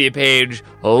Wikipedia page,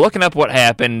 looking up what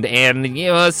happened, and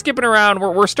skipping around.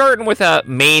 We're starting with a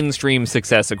mainstream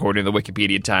success according to the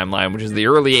Wikipedia timeline, which is the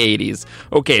early 80s.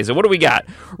 Okay, so what do we got?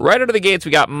 Right out of the gates,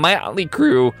 we got Motley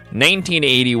Crue,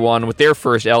 1981, with their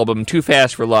first album, Too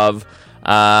Fast for Love.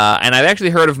 And I've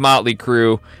actually heard of Motley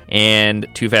Crue and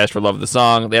Too Fast for Love, the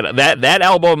song. That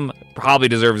album probably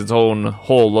deserves its own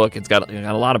whole look. It's got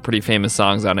a lot of pretty famous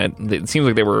songs on it. It seems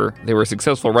like they were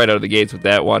successful right out of the gates with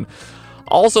that one.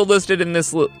 Also listed in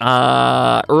this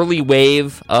early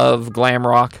wave of glam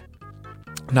rock,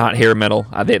 not hair metal.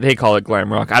 They call it glam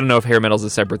rock. I don't know if hair metal is a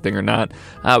separate thing or not.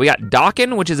 We got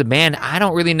Dokken, which is a band I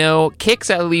don't really know. Kix,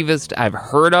 at least I've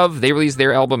heard of. They released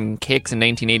their album Kix in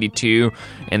 1982,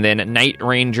 and then Night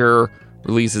Ranger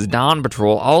releases Dawn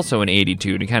Patrol also in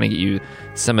 82 to kind of get you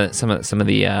some of the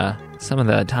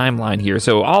timeline here.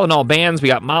 So all in all, bands, we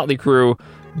got Motley Crue,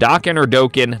 Dokken or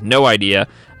Dokken, no idea.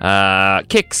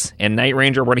 Kix and Night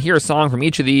Ranger. We're going to hear a song from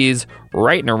each of these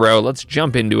right in a row. Let's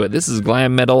jump into it. This is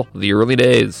Glam Metal, the early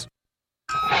days.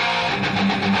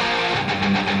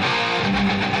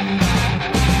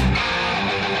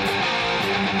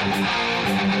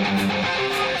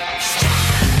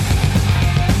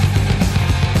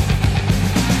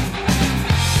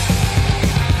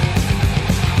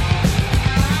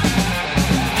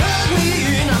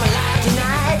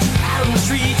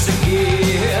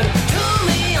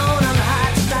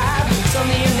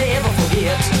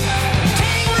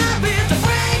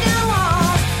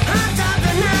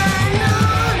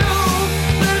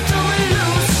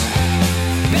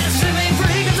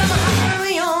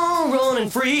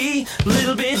 Free, a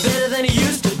little bit better than it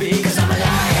used to be, 'cause I'm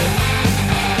alive.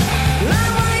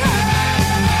 I'm alive.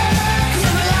 'Cause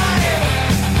I'm alive.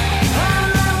 I'm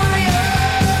alive.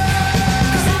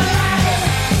 'Cause I'm alive.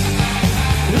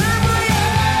 I'm alive.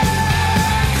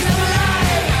 'Cause I'm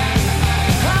alive.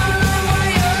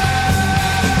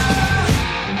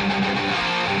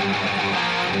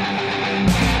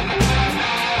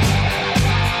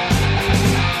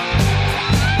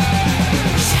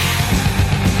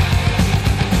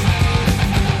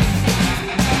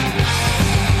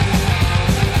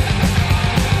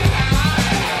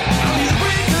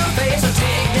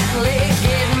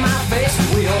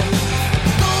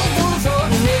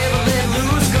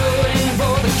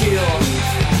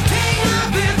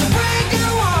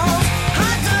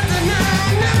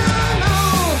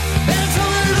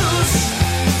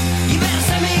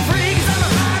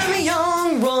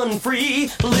 Free,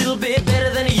 a little bit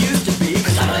better than it used to be,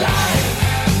 'cause I'm alive.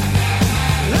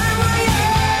 I'm alive.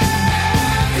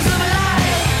 'Cause I'm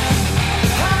alive.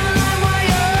 I'm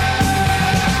alive.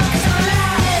 'Cause I'm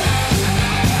alive.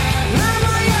 I'm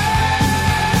alive.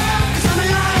 'Cause I'm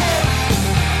alive.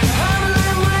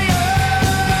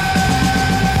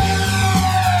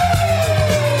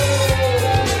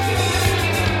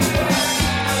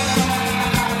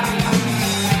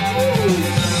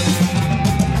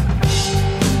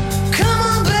 Come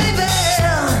on, baby,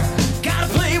 gotta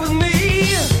play with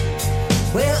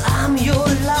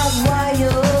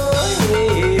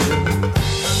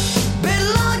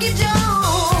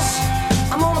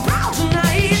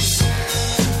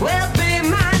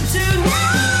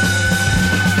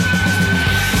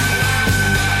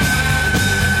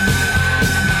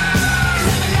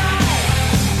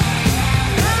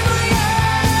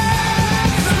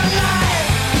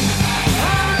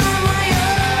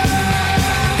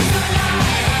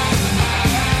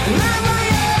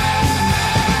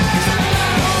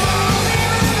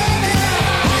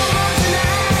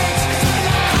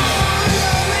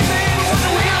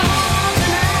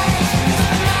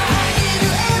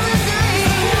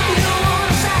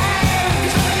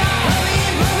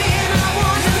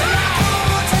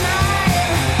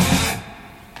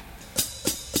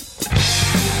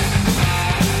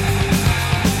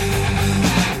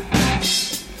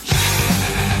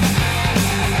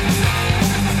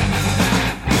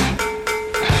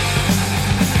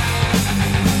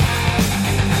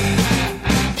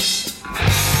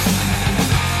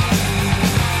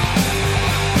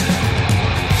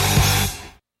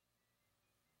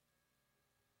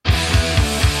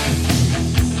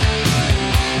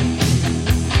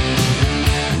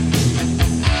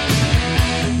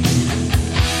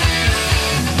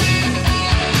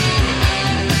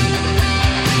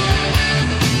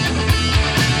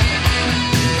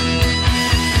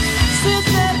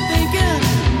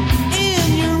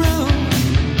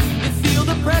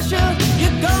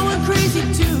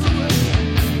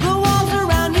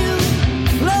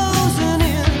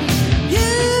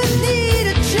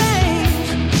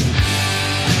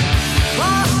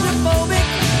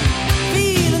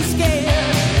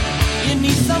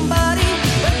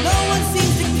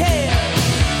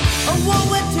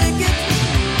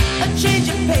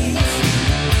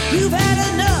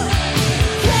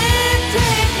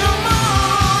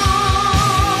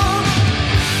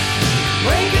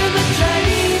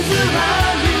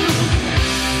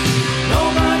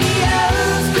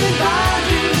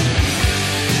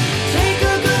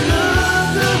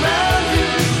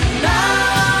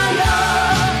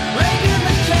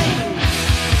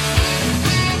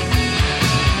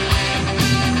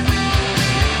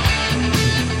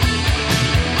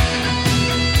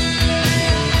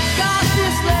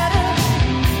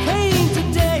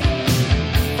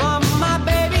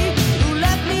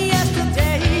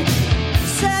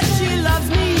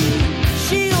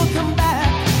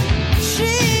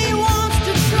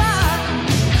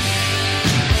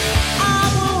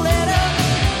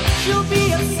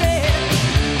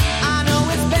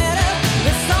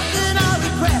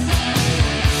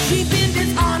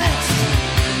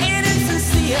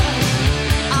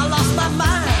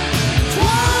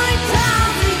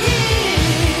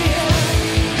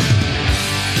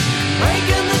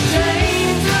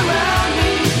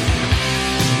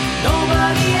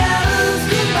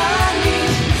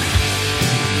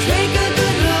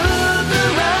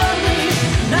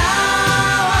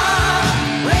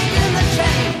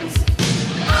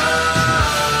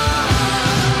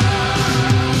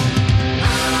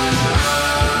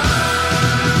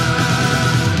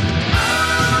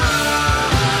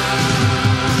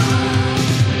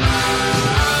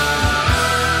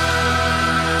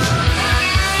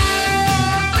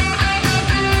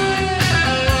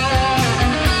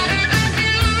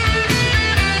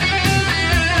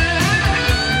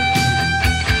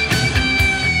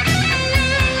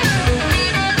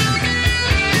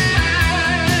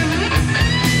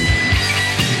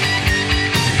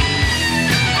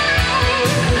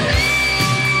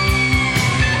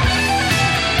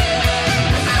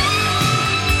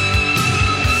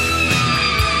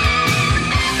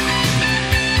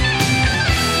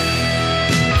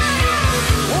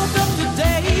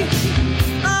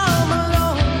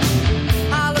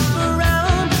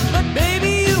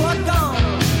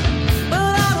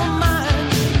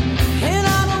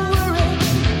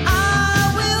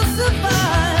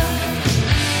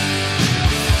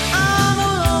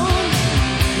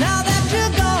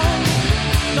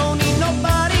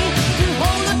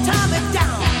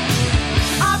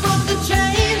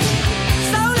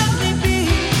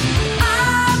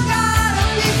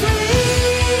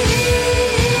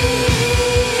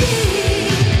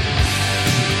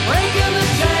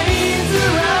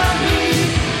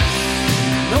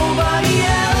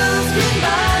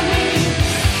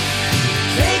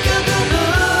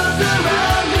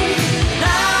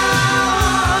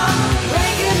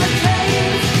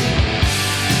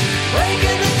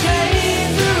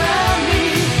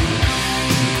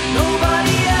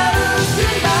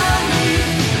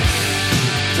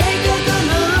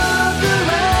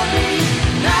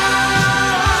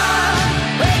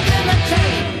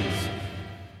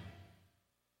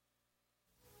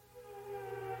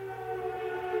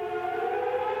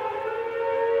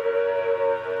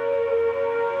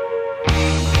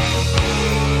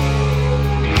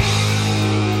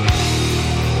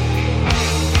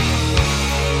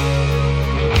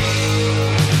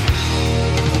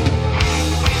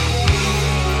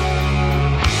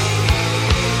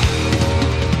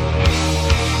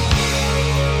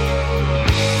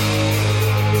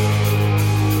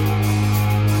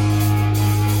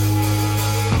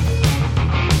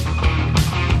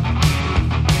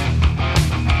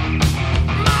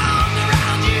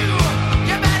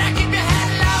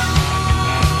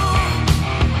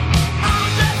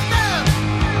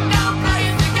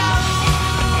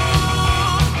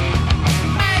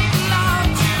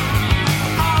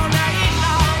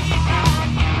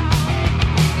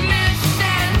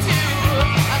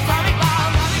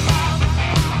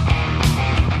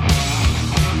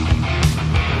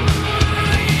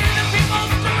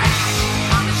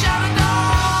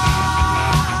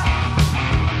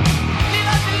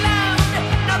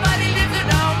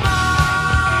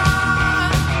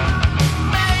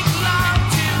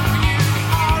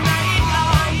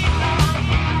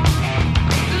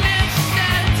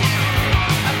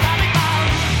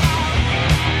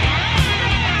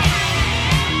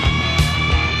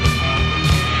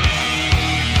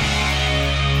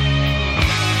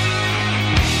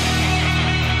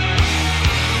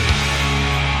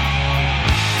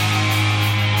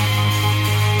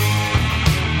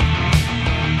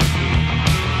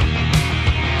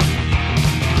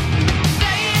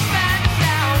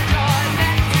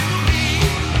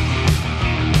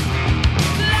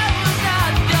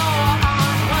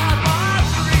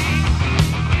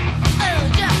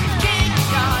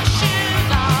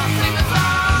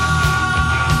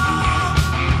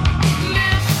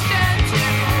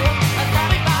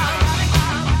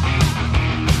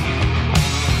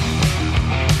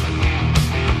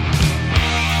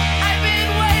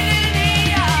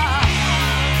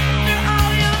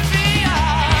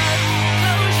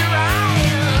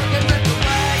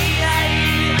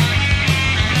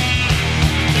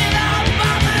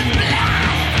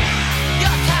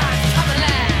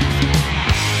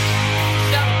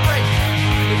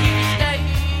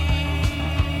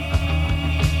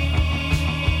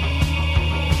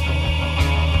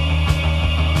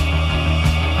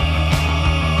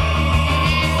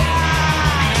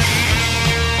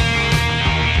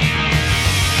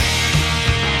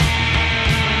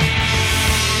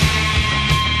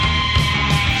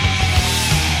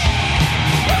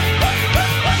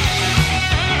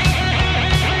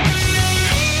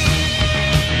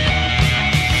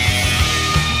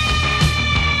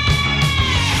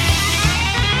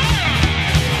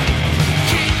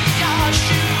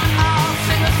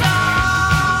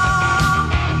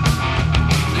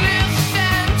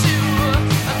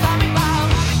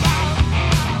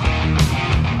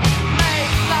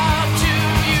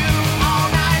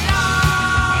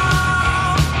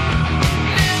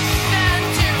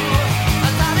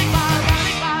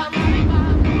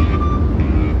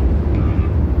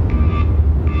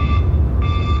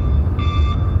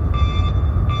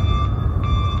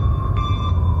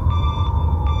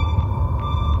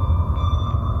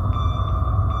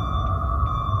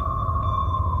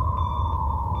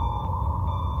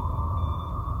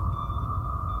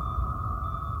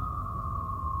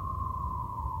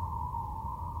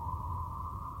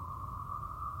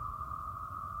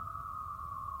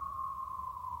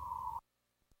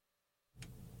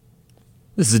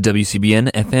This is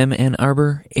WCBN FM Ann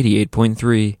Arbor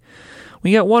 88.3.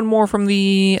 We got one more from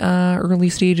the early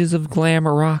stages of glam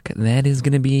rock. That is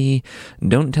going to be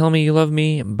Don't Tell Me You Love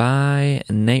Me by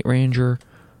Night Ranger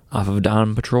off of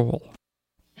Dawn Patrol.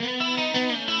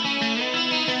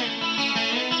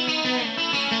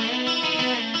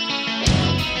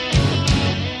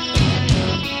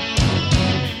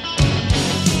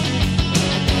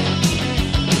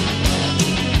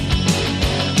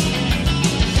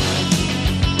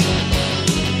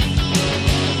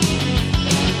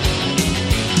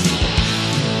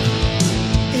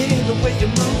 It ain't the way you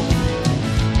move.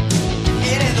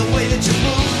 It ain't the way that you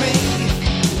move me.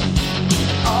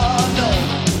 Oh no.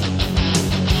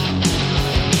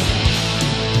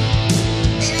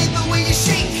 It ain't the way you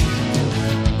shake.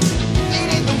 It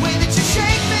ain't the way that you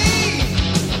shake me.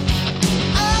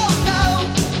 Oh no.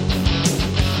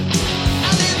 I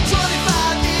lived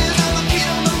 25 years, I'm a kid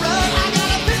on the run. I got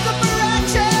a pistol for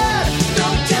action.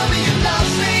 Don't tell me you love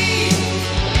me.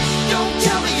 Don't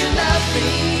tell me you love me.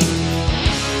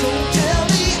 Don't tell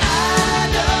me I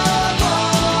don't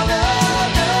wanna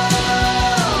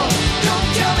know. Don't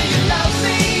tell me you love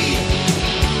me.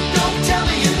 Don't tell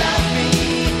me you love me.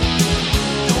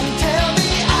 Don't tell me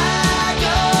I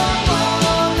don't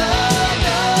wanna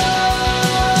know.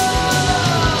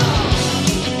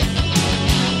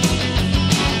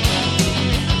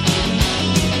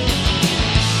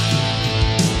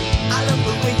 I love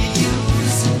the way you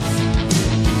use.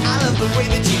 I love the way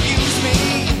that you use me.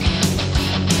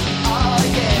 Oh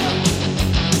yeah.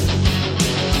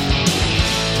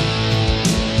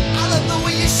 I love the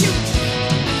way you shoot.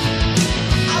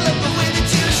 I love the way that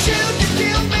you shoot to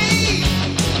kill me.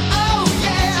 Oh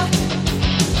yeah.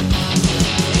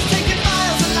 Taking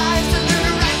miles of lives to learn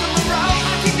to right from wrong.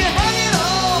 I keep you hanging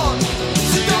on.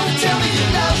 So don't tell me you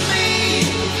love me.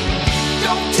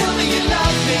 Don't tell me you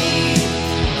love me.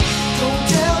 Don't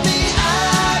tell me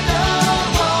I don't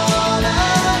wanna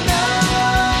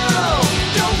know.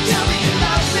 Don't tell me you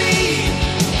love me.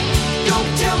 Don't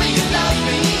tell me you love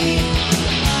me.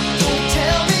 Don't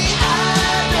tell me I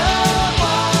don't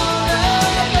wanna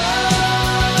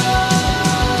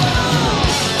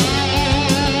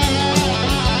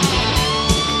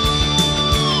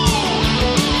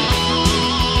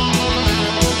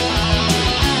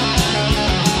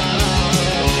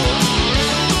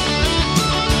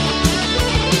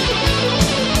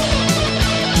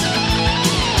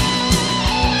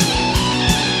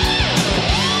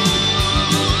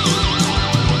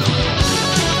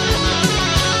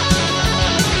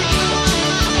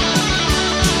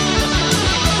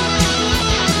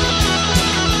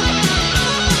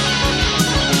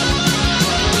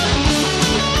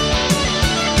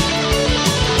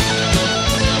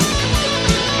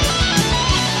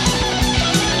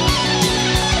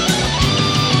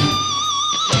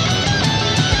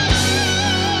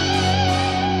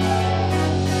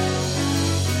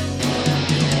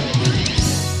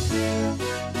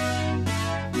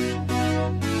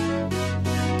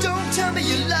Don't tell me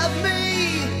you love me.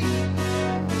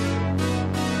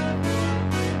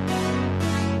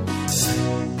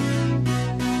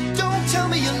 Don't tell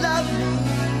me you love me.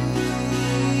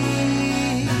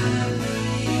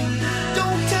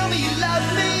 Don't tell me you love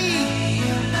me.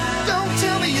 Don't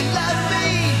tell me you love me.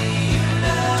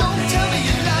 Don't tell me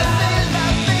you love me,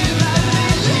 love me, love me,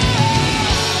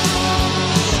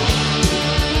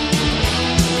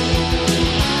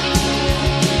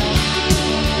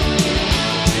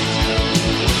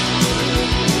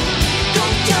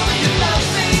 Don't tell me you love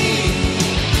me.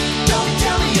 Don't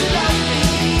tell me you love me.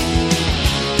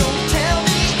 Don't tell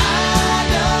me I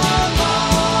don't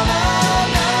wanna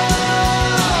know.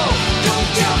 Don't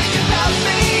tell me you love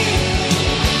me.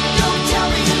 Don't tell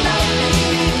me you love me.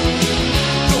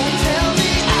 Don't tell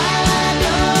me I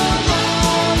don't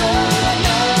wanna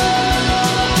know.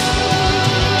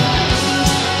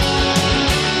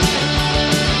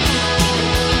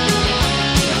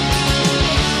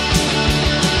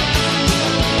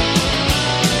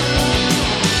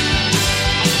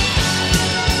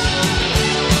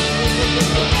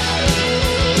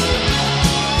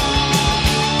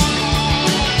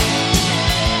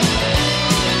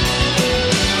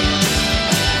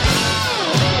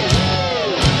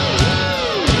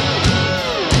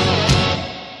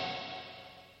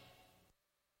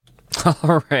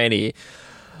 Alrighty.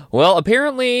 Well,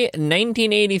 apparently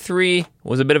 1983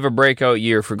 was a bit of a breakout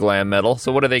year for glam metal.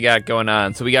 So what do they got going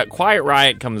on? So we got Quiet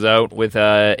Riot comes out with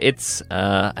its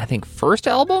I think first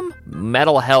album,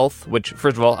 Metal Health, which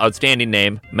first of all, outstanding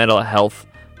name, Metal Health.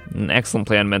 An excellent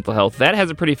play on mental health. That has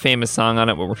a pretty famous song on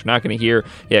it, but we're not going to hear.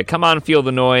 Yeah, Come On, Feel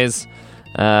the Noise.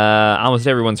 Almost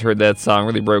everyone's heard that song,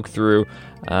 really broke through.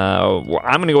 I'm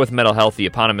going to go with Metal Health, the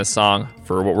eponymous song,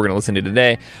 for what we're going to listen to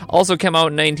today. Also came out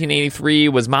in 1983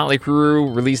 was Motley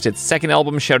Crue, released its second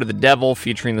album, Shout at the Devil,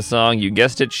 featuring the song, you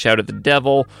guessed it, Shout at the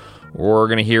Devil. We're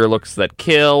going to hear Looks That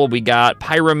Kill. We got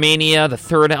Pyromania, the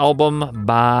third album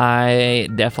by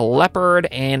Def Leppard,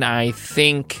 and I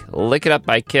think Lick It Up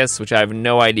by Kiss, which I have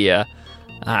no idea.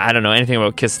 I don't know anything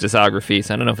about Kiss discography,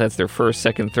 so I don't know if that's their first,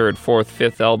 second, third, fourth,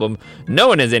 fifth album. No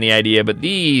one has any idea, but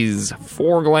these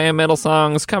 4 glam metal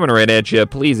songs coming right at you.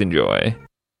 Please enjoy.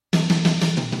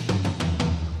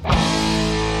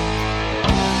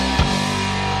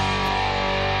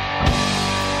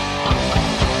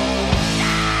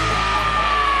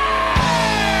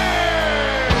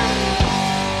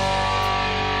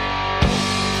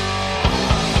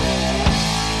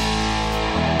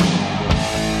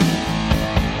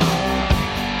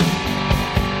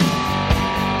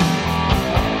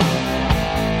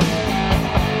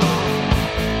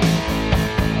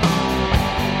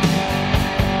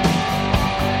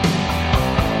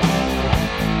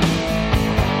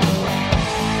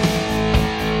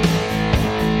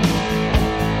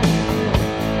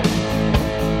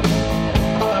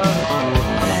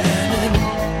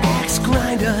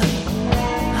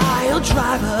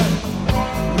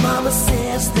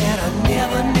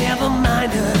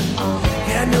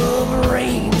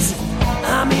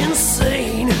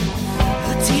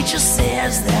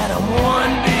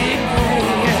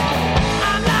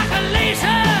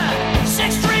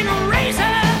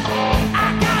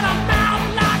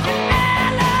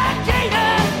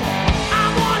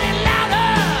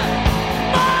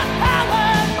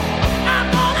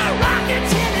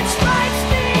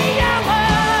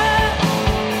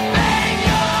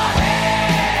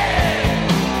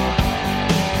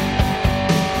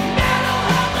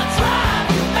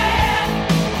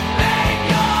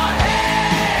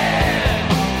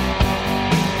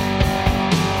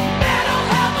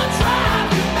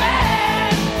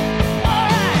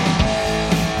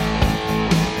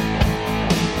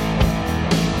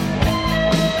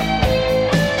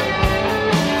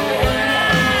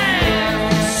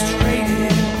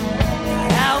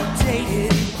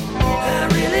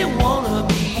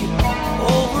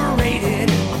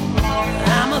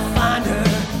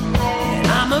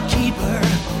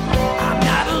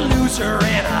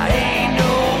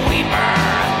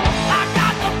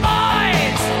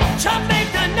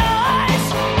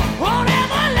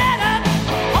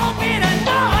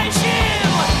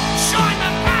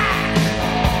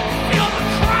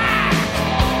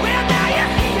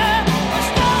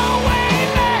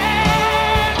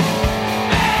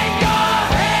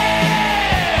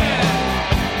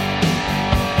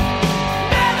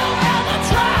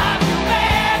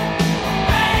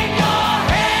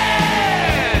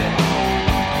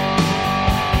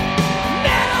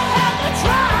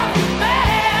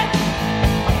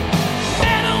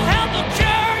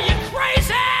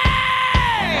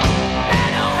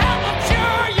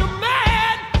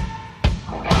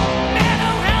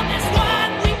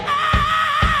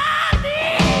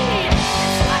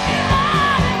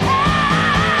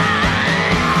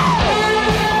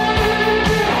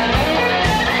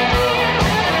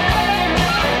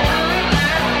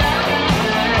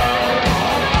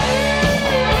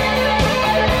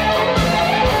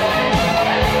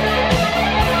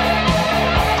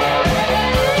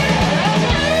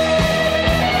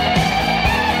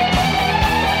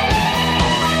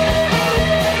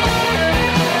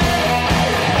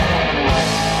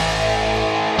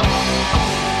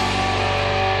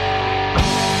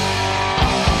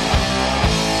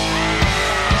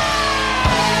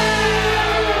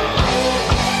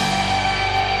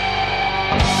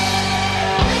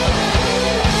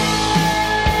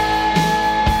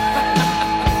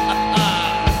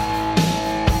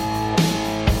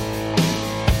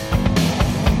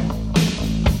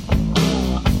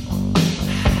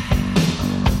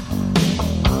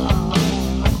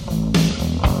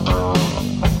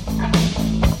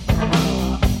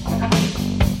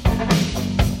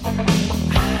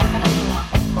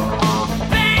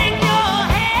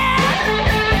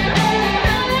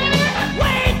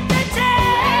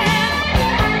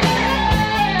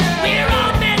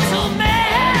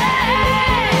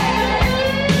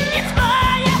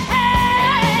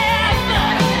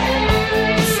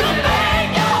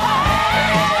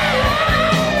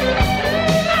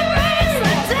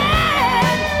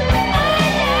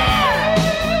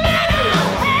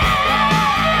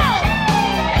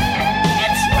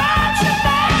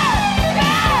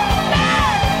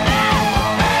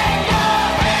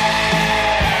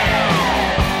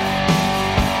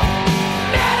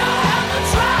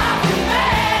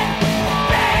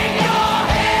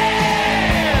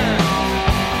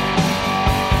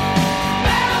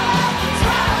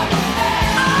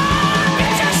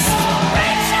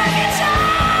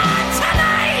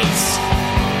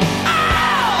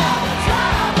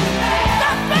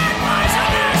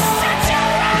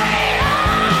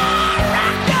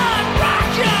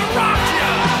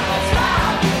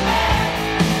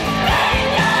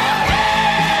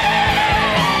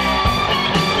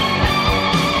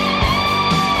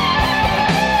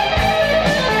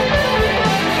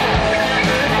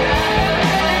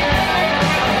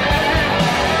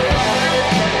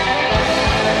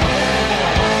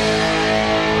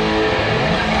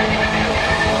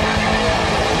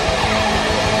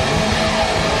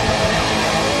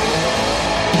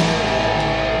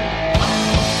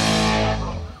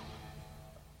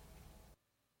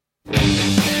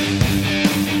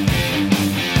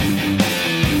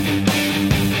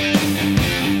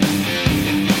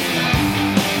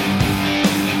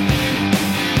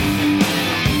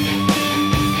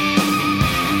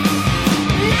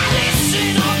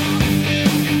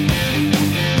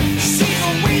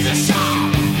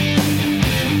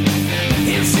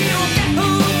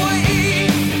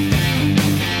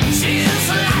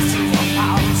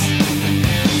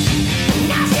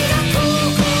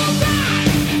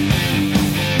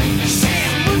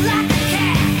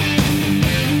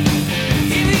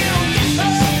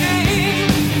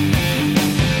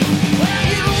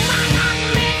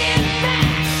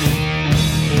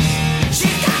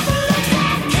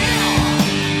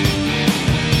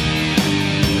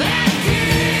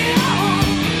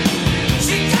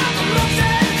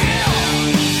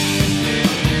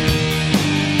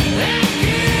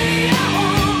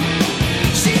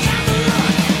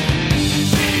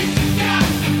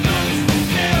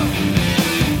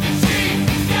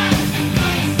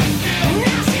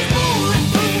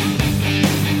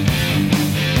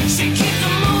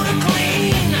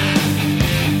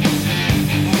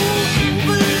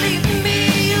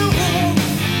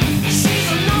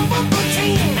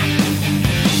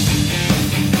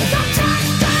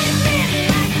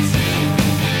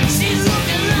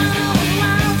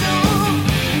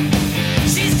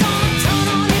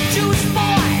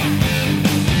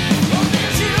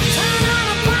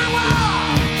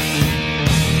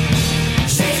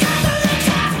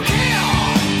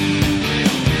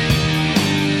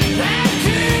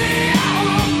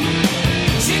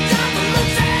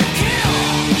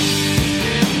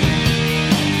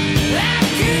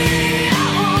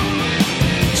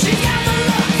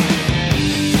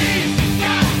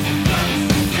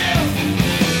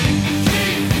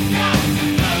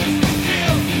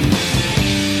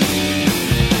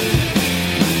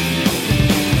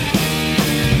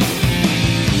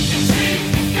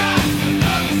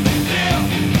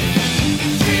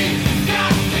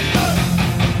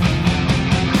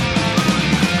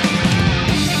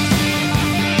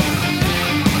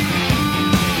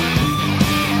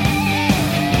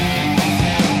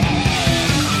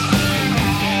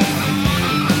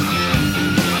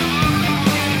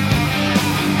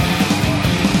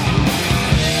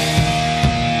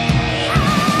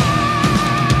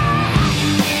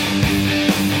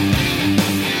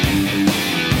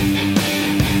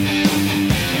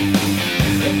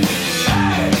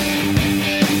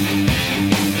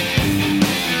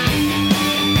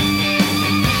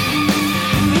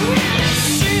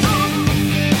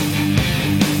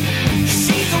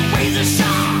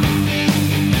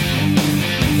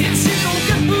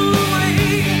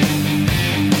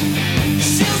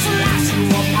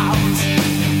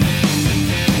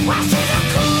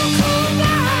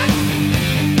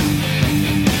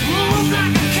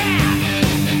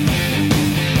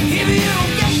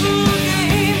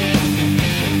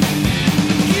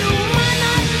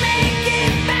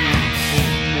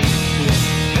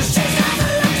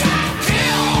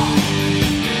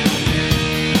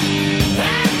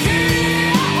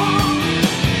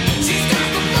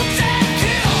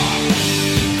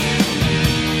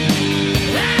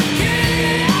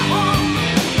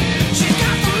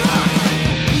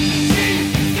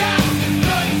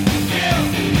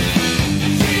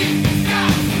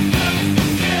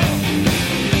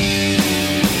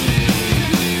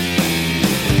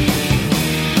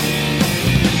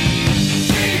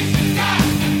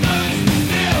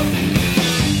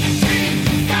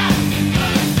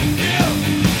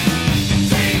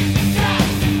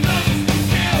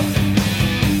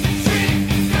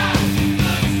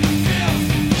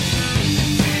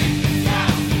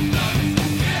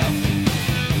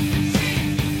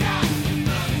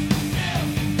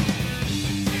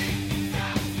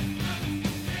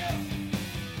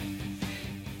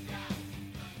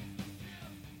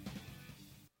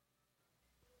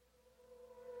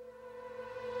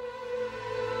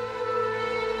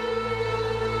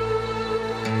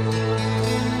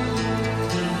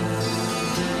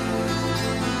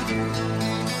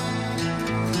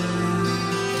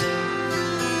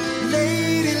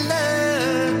 lady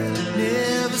love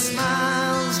never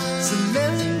smiles, so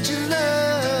lend your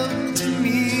love to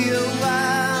me a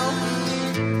while.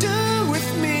 Do with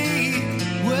me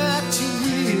what you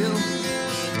will,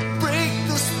 break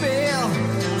the spell,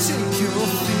 take your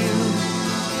fill.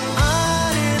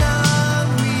 On and on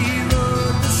we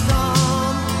rode the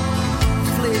storm,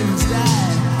 flames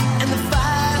died and the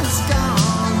fire's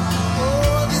gone.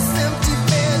 Oh, this empty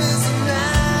bed is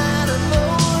not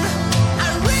alone. I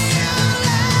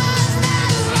realize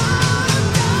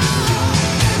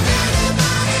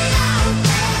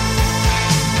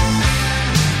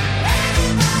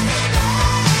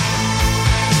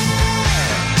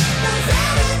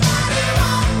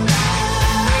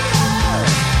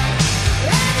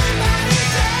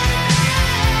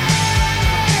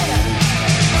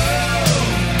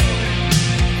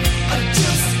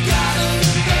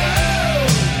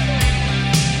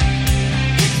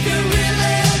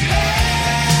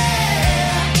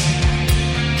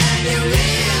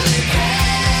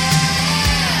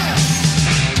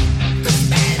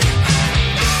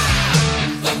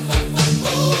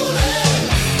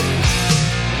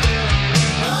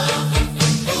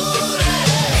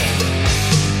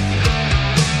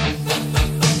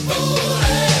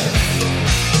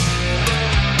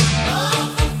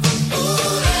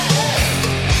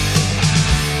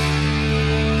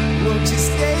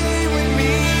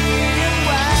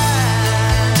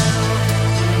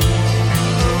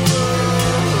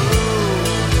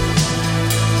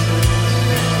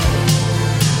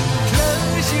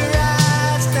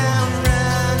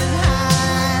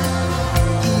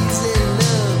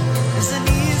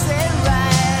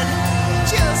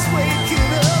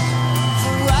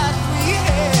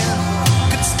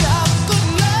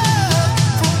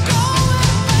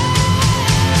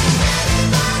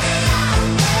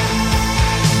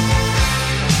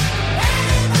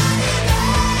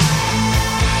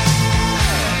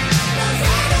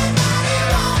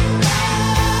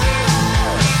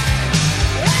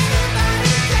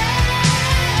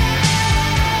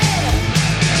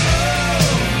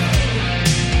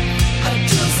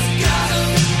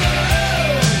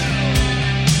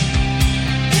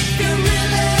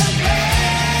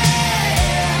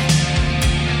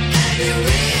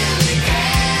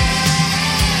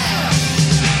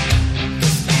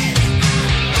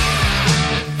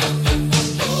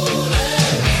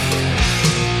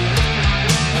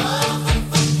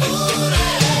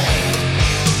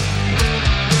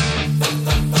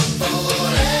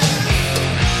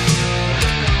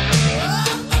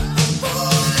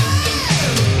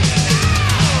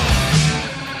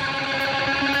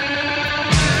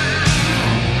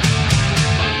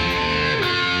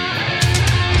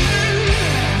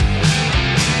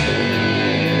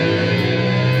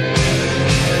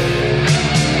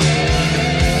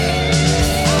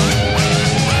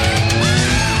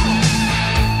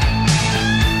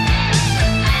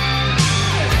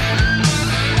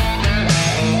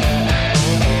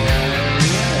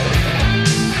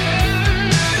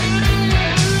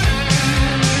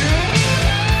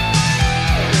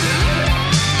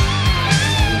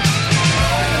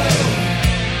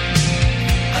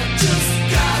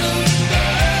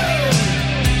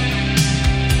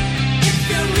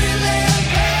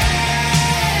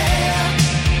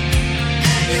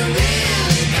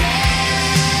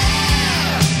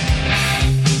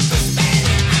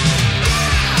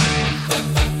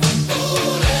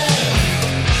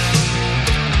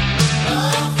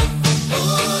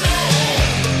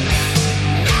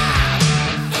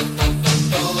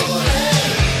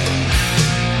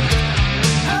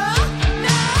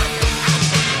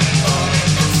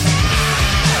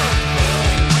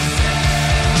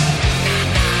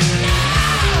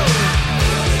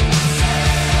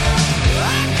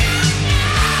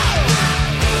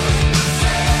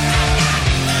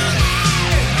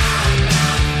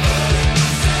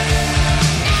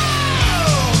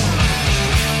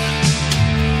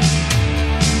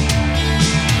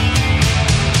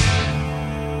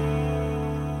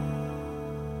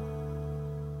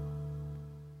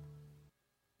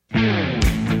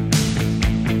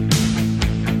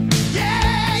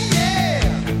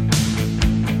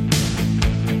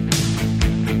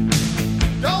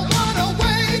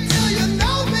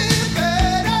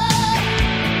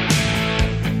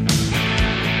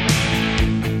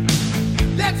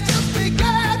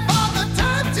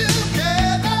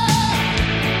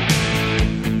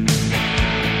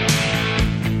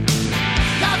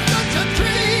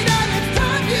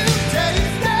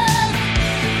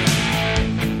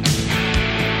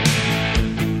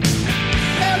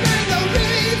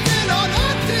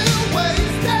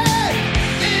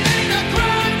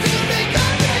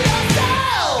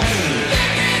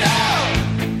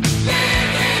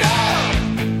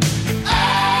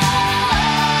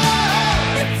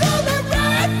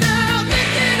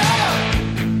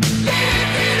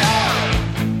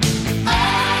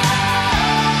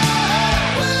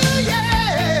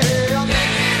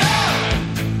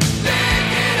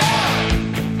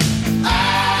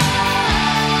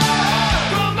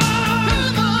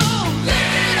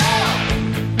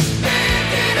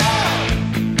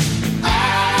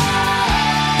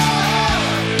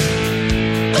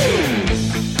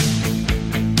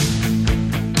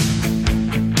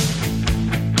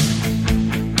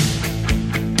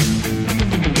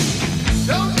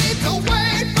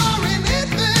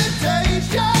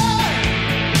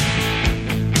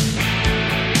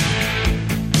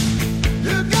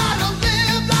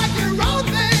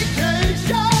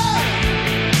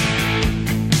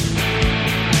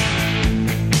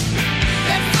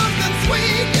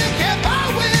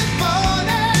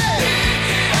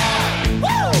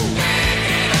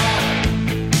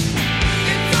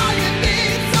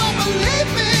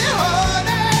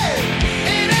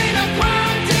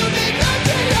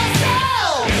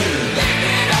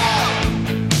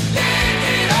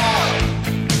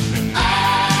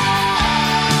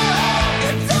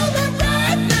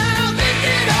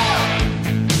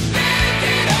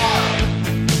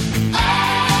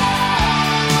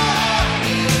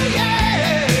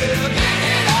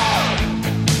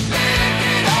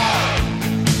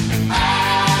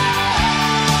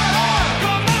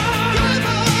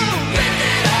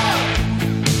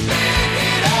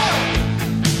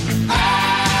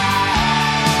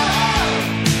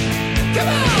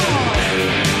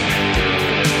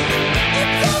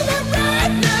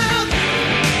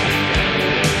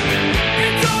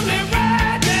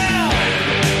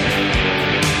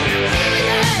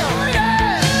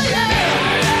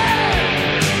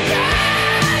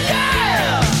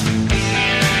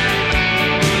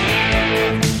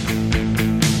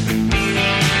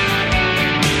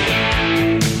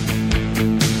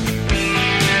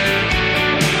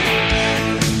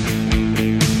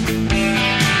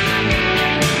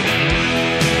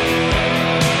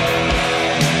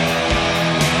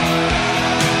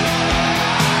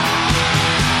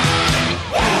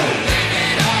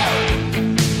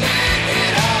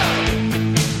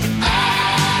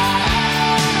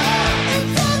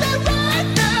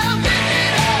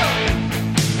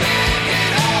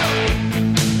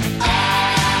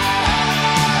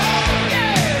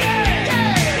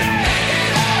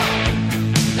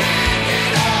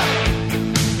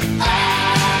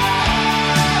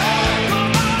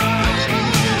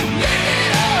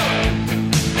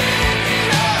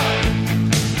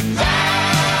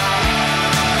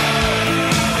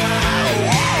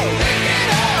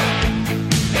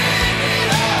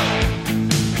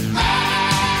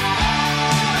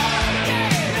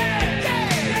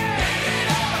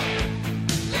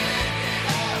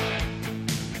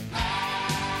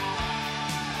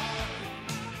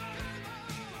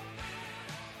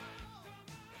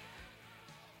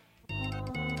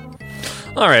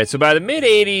All right, so by the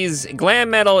mid-'80s, glam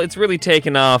metal, it's really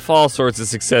taken off. All sorts of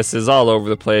successes all over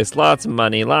the place. Lots of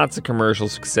money, lots of commercial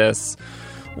success.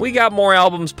 We got more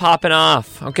albums popping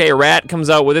off. Okay, Rat comes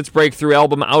out with its breakthrough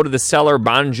album, Out of the Cellar.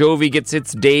 Bon Jovi gets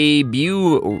its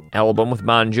debut album with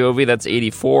Bon Jovi. That's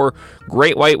 84.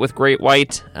 Great White with Great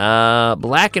White.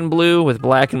 Black and Blue with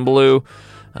Black and Blue.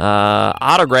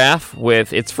 Autograph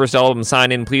with its first album,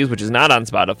 Sign In Please, which is not on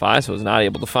Spotify, so I was not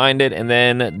able to find it. And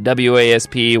then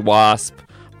WASP, Wasp,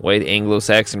 White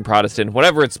Anglo-Saxon Protestant,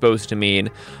 whatever it's supposed to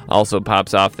mean, also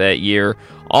pops off that year.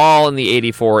 All in the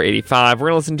 84-85. We're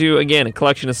going to listen to, again, a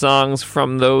collection of songs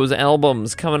from those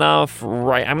albums coming off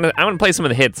right... I'm gonna play some of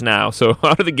the hits now. So,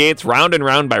 Out of the Gates, Round and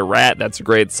Round by Rat. That's a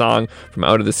great song from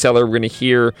Out of the Cellar. We're going to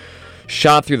hear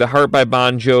Shot Through the Heart by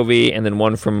Bon Jovi, and then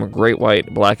one from Great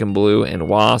White, Black and Blue, and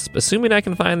Wasp, assuming I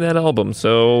can find that album.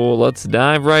 So, let's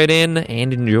dive right in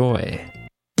and enjoy.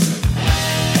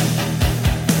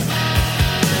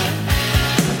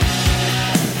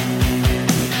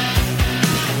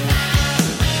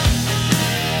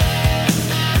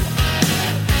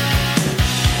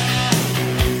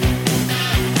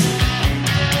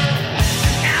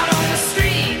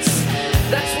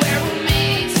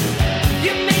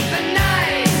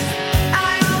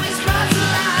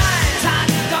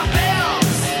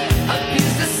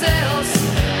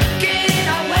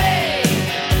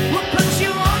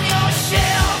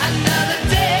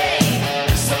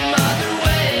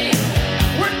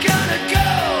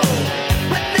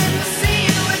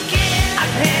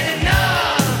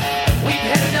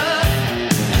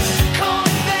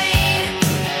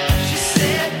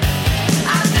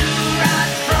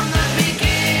 From the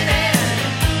beginning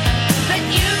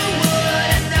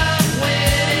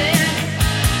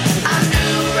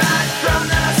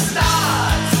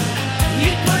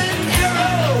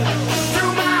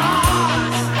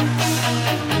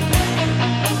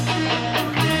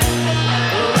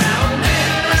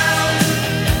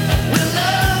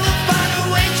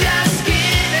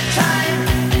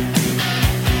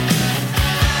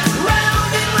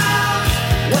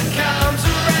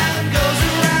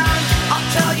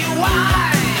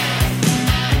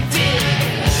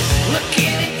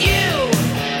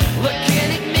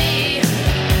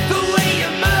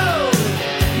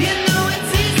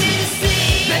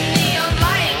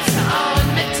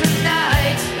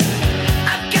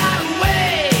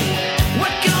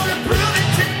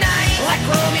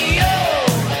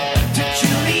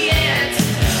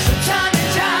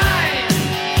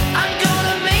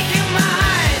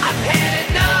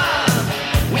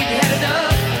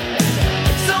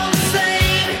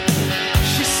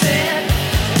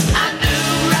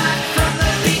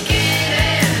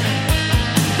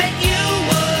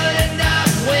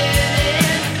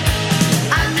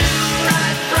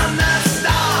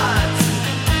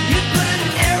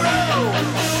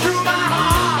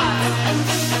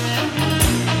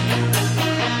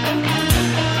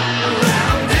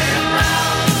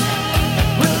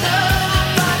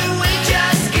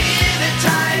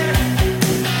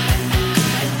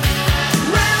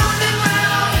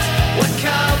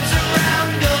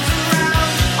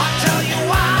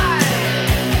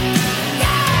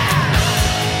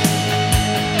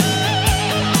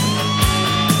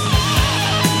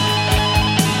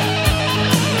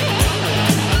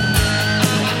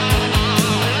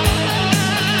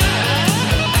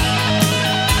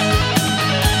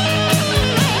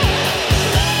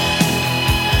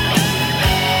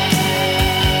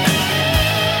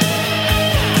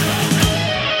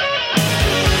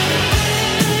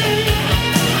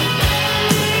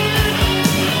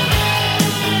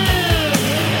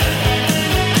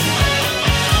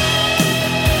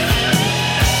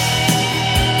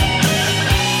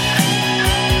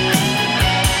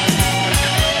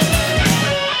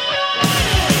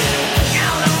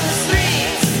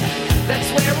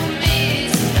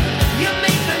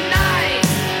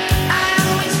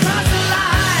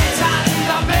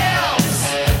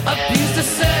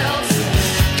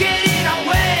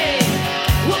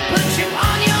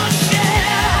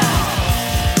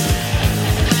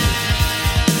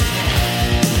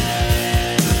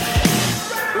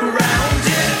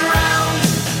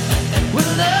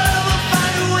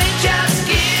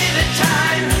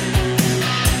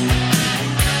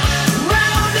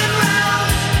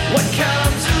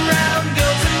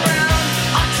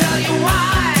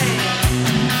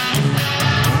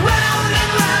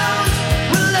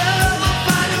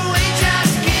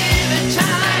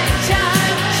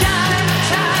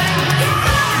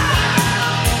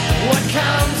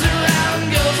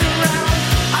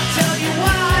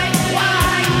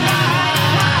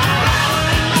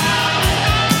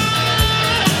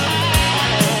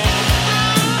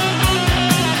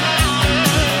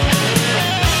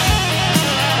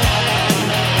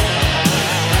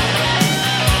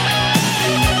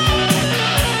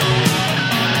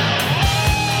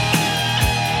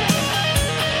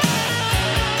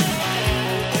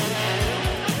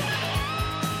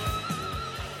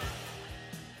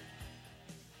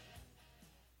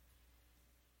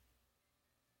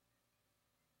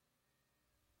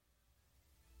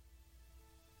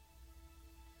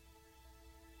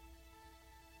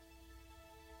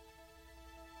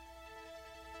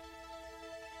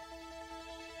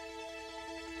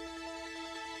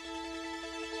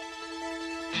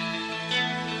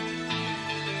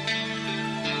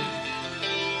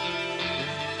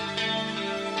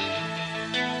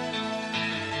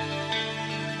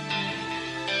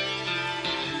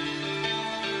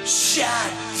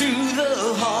Shot through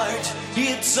the heart.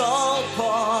 It's all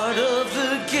part of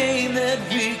the game that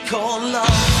we call love.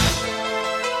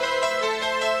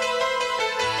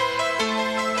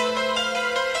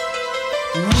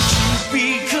 Would you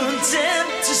be content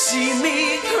to see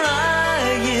me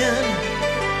crying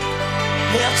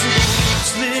after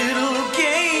those little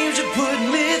games you put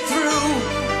me through?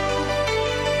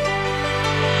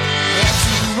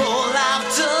 After all I've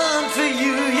done for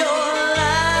you, you're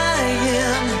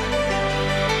lying.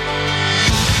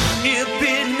 It'd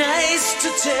be nice to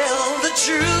tell the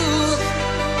truth.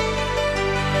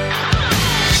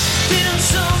 Didn't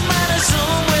somebody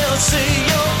somewhere say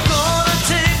you're gonna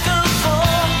take a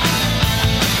fall?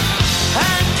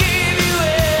 I gave you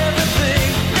everything.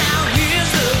 Now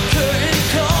here's the curtain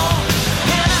call,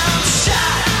 and I'm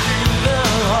shot through the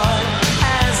heart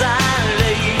as I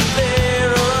lay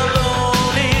there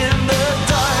alone in the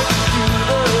dark. Through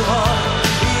the heart,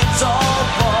 it's all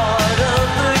part of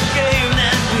the game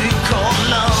that we call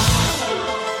love.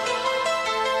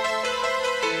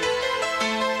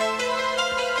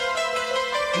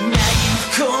 Now you've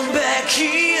come back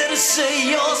here to say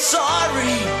you're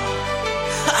sorry.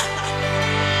 I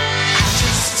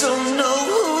just don't know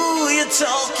who you're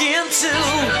talking to.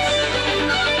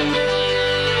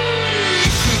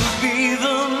 You could be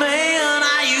the man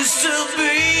I used to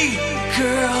be,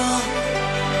 girl.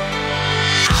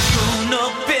 I've grown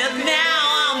up and now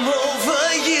I'm over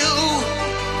you.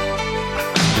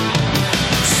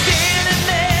 Standing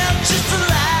there just a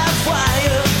live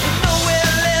wire,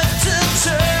 nowhere left to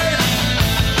turn.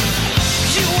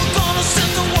 You were gonna set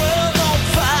the world on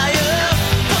fire,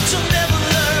 but you'll never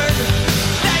learn.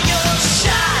 Now you're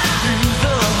shot through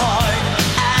the heart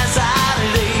as I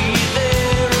lay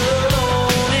there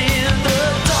alone in the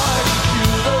dark.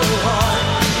 Through the heart,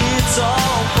 it's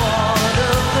all part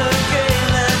of the game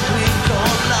that we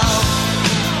call love.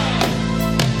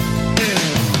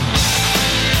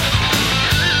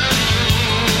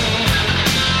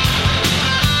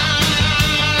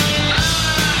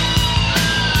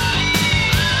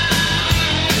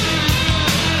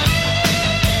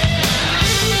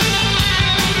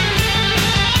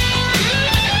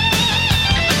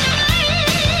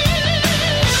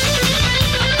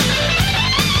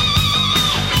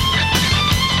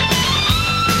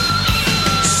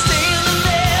 Standing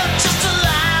there just a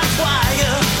live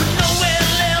wire, with nowhere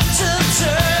left to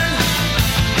turn.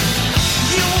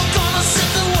 You were gonna set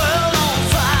the world on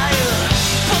fire,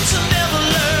 but you'll never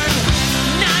learn.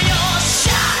 Now you're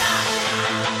shot.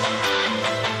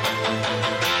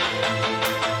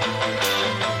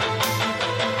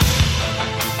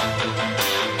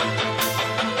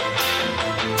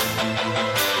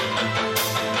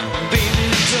 Baby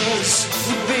does,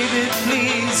 baby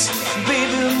please,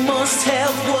 baby must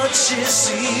have what she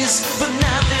sees. But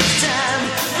not this time,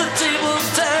 the tables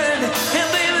turned, and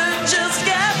baby just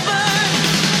got burned.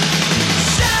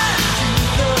 Shot through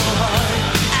the heart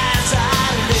as I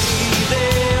lay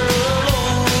there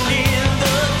alone in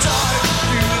the dark.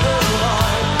 Through the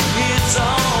heart, it's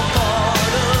all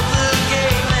part of the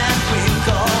game that we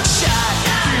call shot.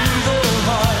 Through the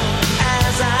heart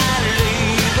as I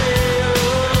lay there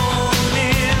alone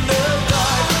in the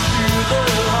dark. Through the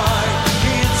heart,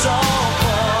 it's all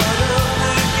part of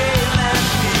the game that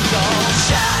we call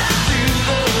shot. Through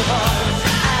the heart.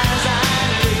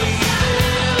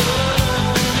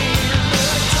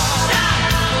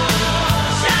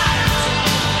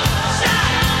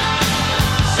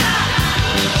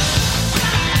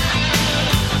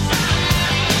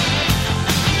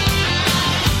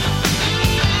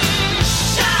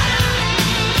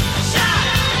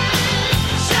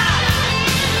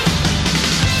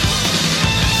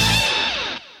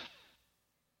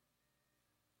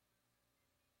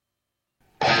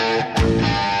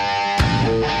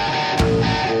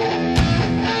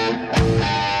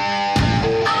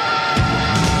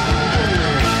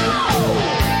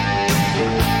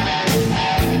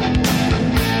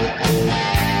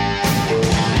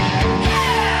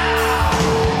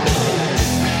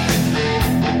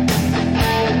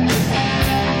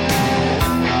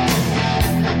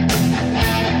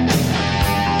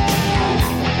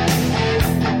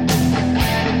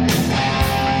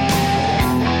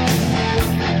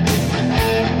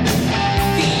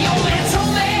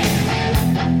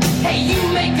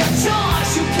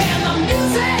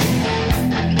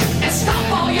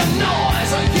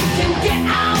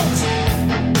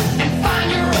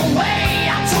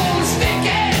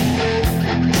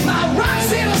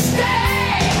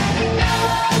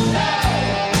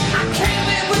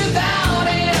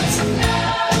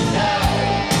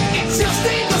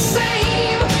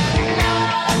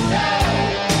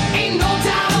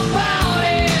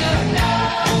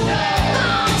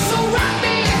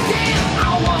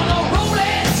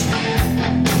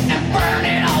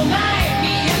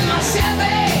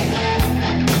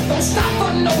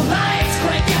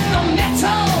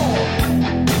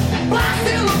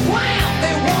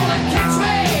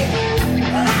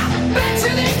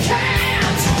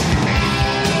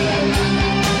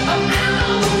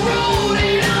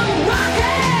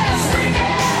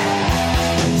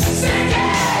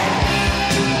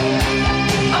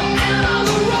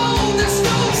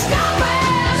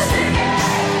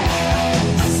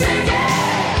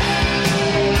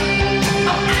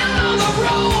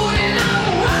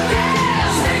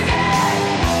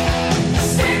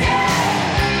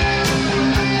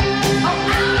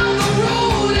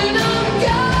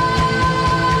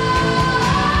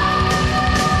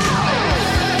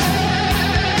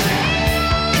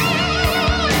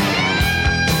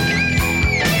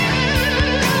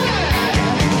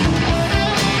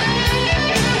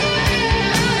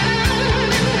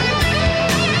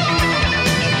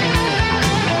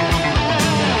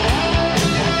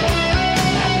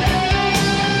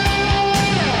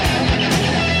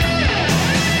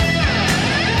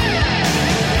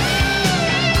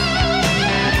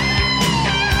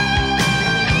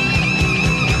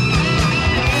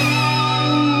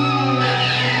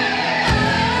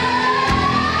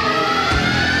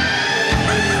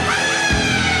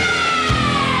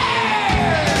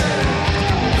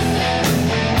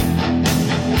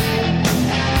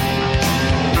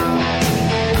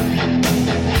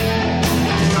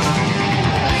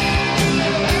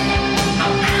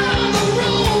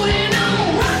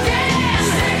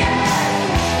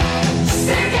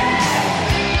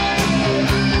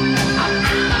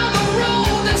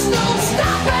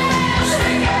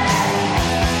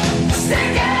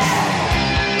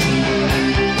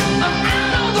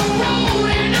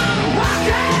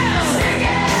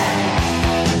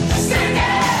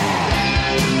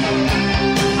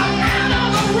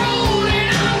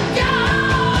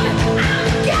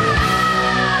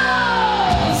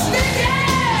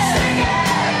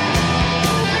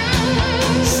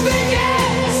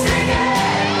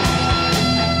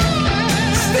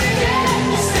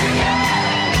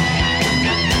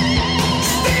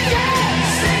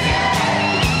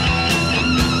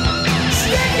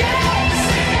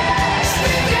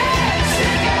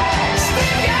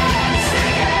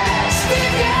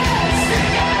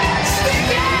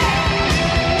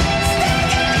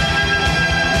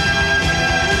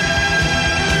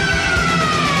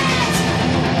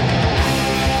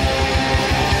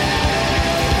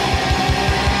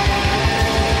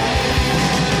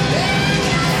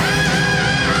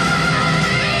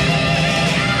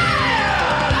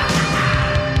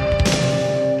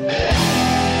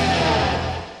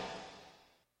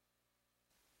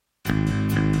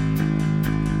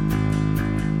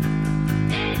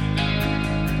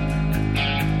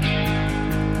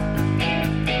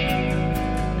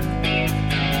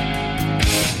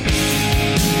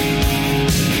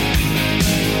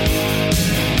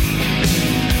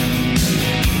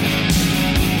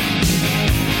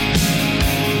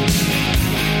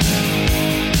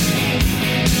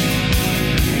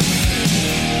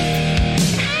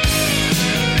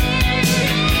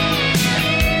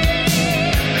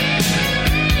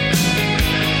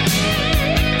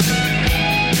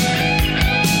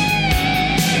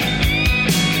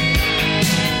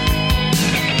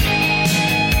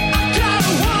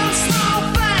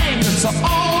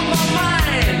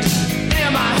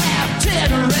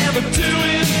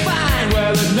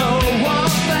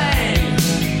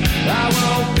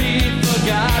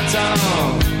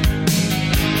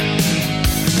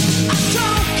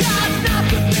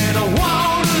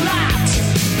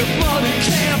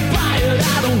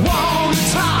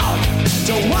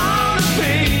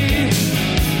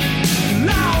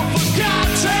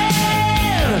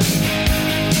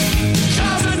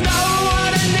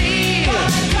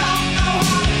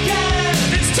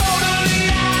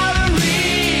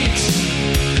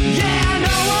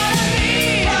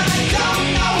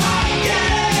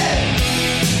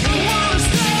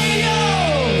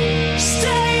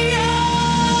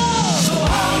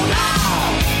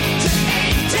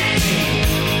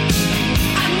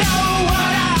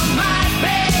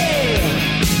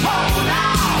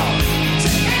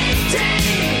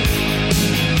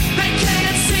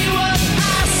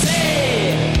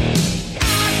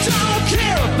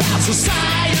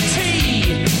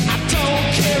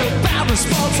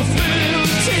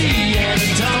 responsibility, and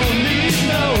I don't need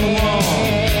no one.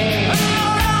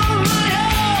 Out on my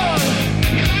own.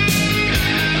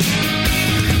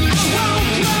 I won't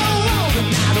grow old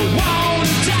and I don't want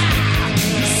to die.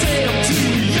 You say I'm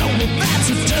too young, but that's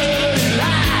a dirty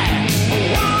lie. I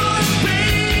wanna be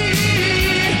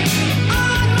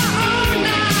on my own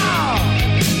now.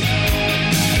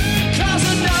 'Cause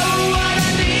I know what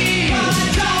I need, but I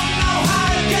don't know how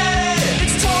to get it.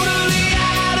 It's totally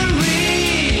out of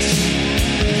reach.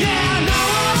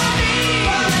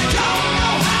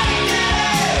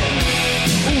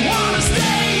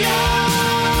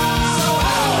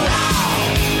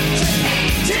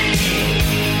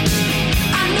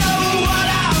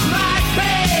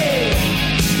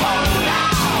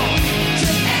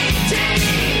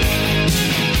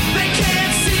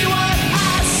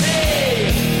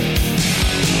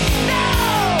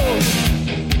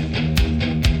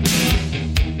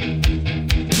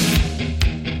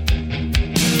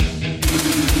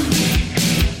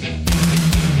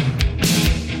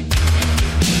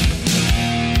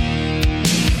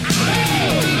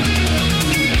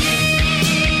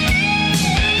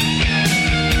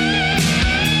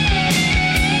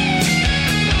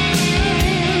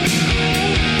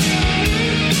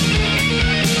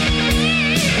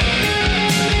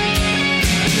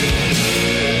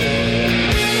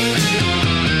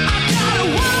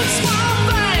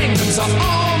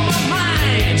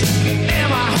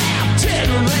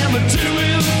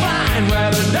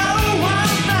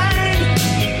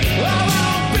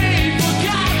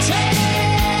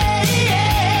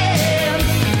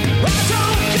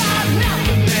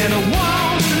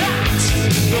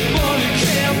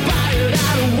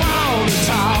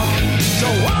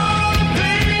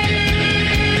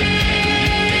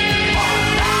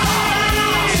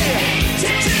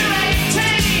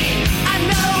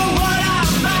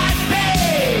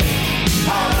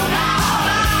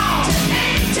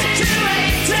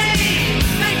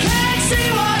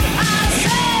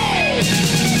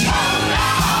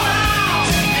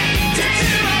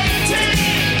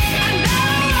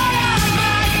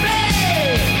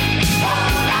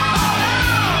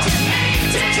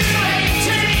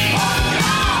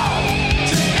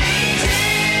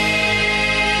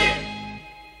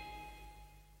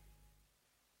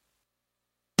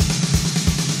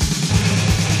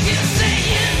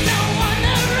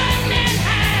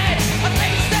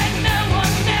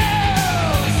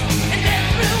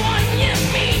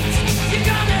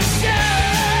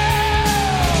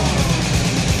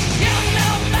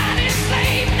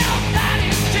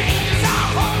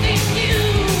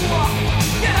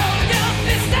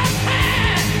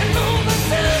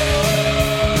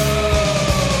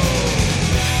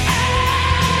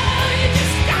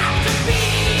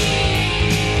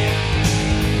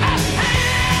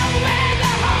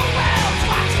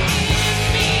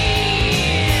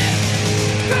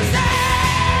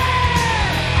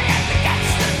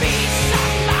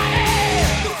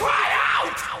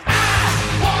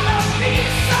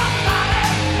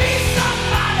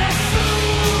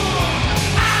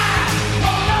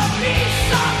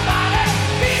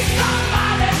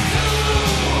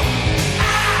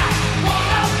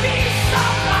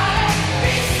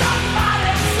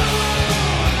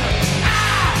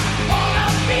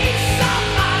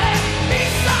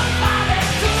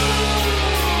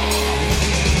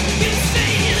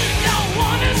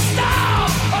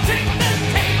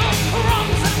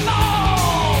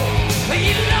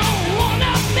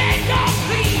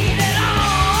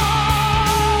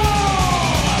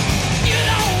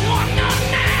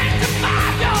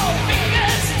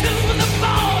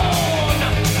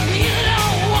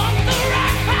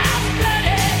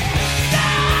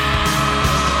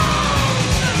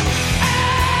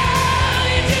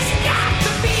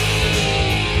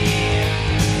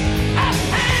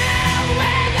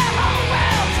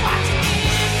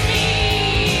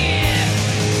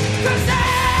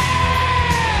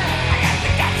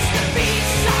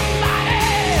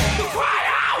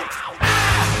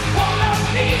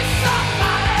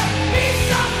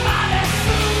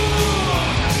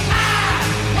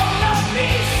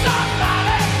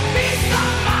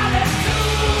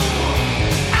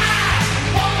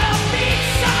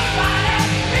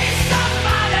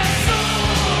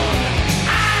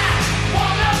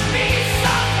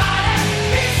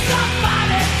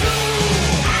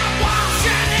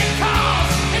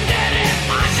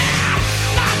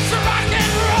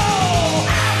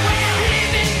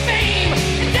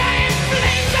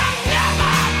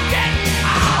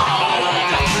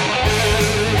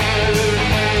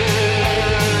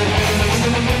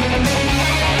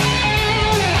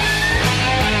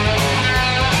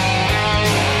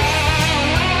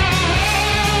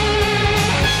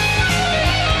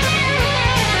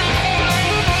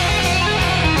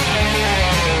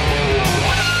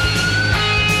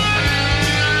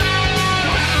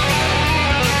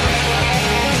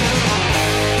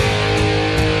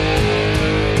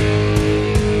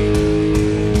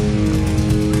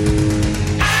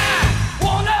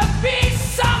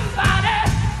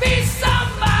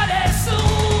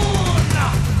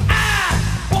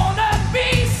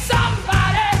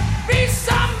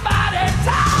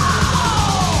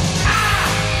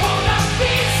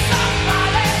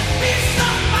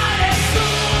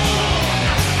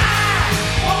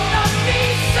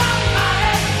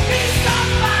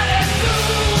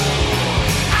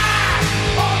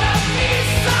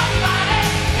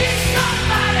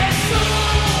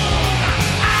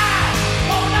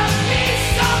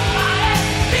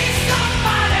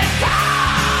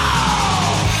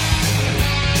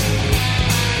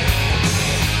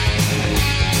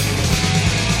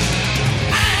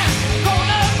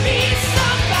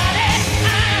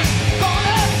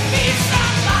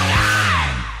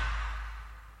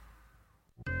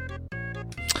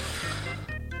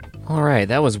 All right,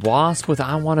 that was Wasp with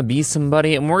I Want to Be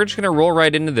Somebody, and we're just going to roll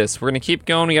right into this. We're going to keep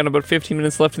going. We got about 15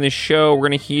 minutes left in this show. We're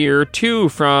going to hear two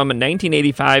from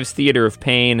 1985's Theater of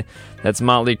Pain. That's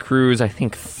Motley Crue's, I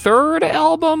think, third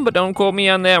album, but don't quote me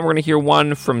on that. We're going to hear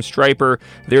one from Stryper,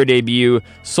 their debut,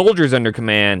 Soldiers Under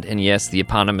Command, and yes, the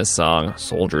eponymous song,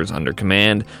 Soldiers Under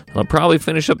Command. I'll probably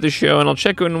finish up the show, and I'll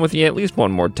check in with you at least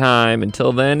one more time.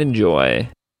 Until then, enjoy.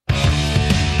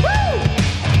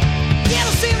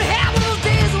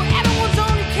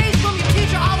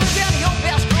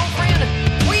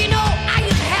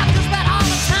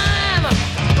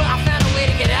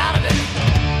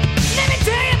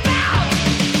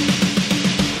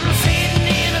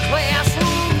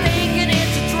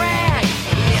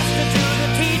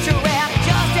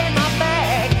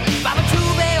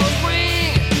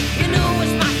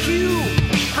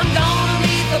 I'm gonna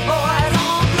meet the boys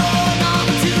on floor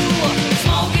number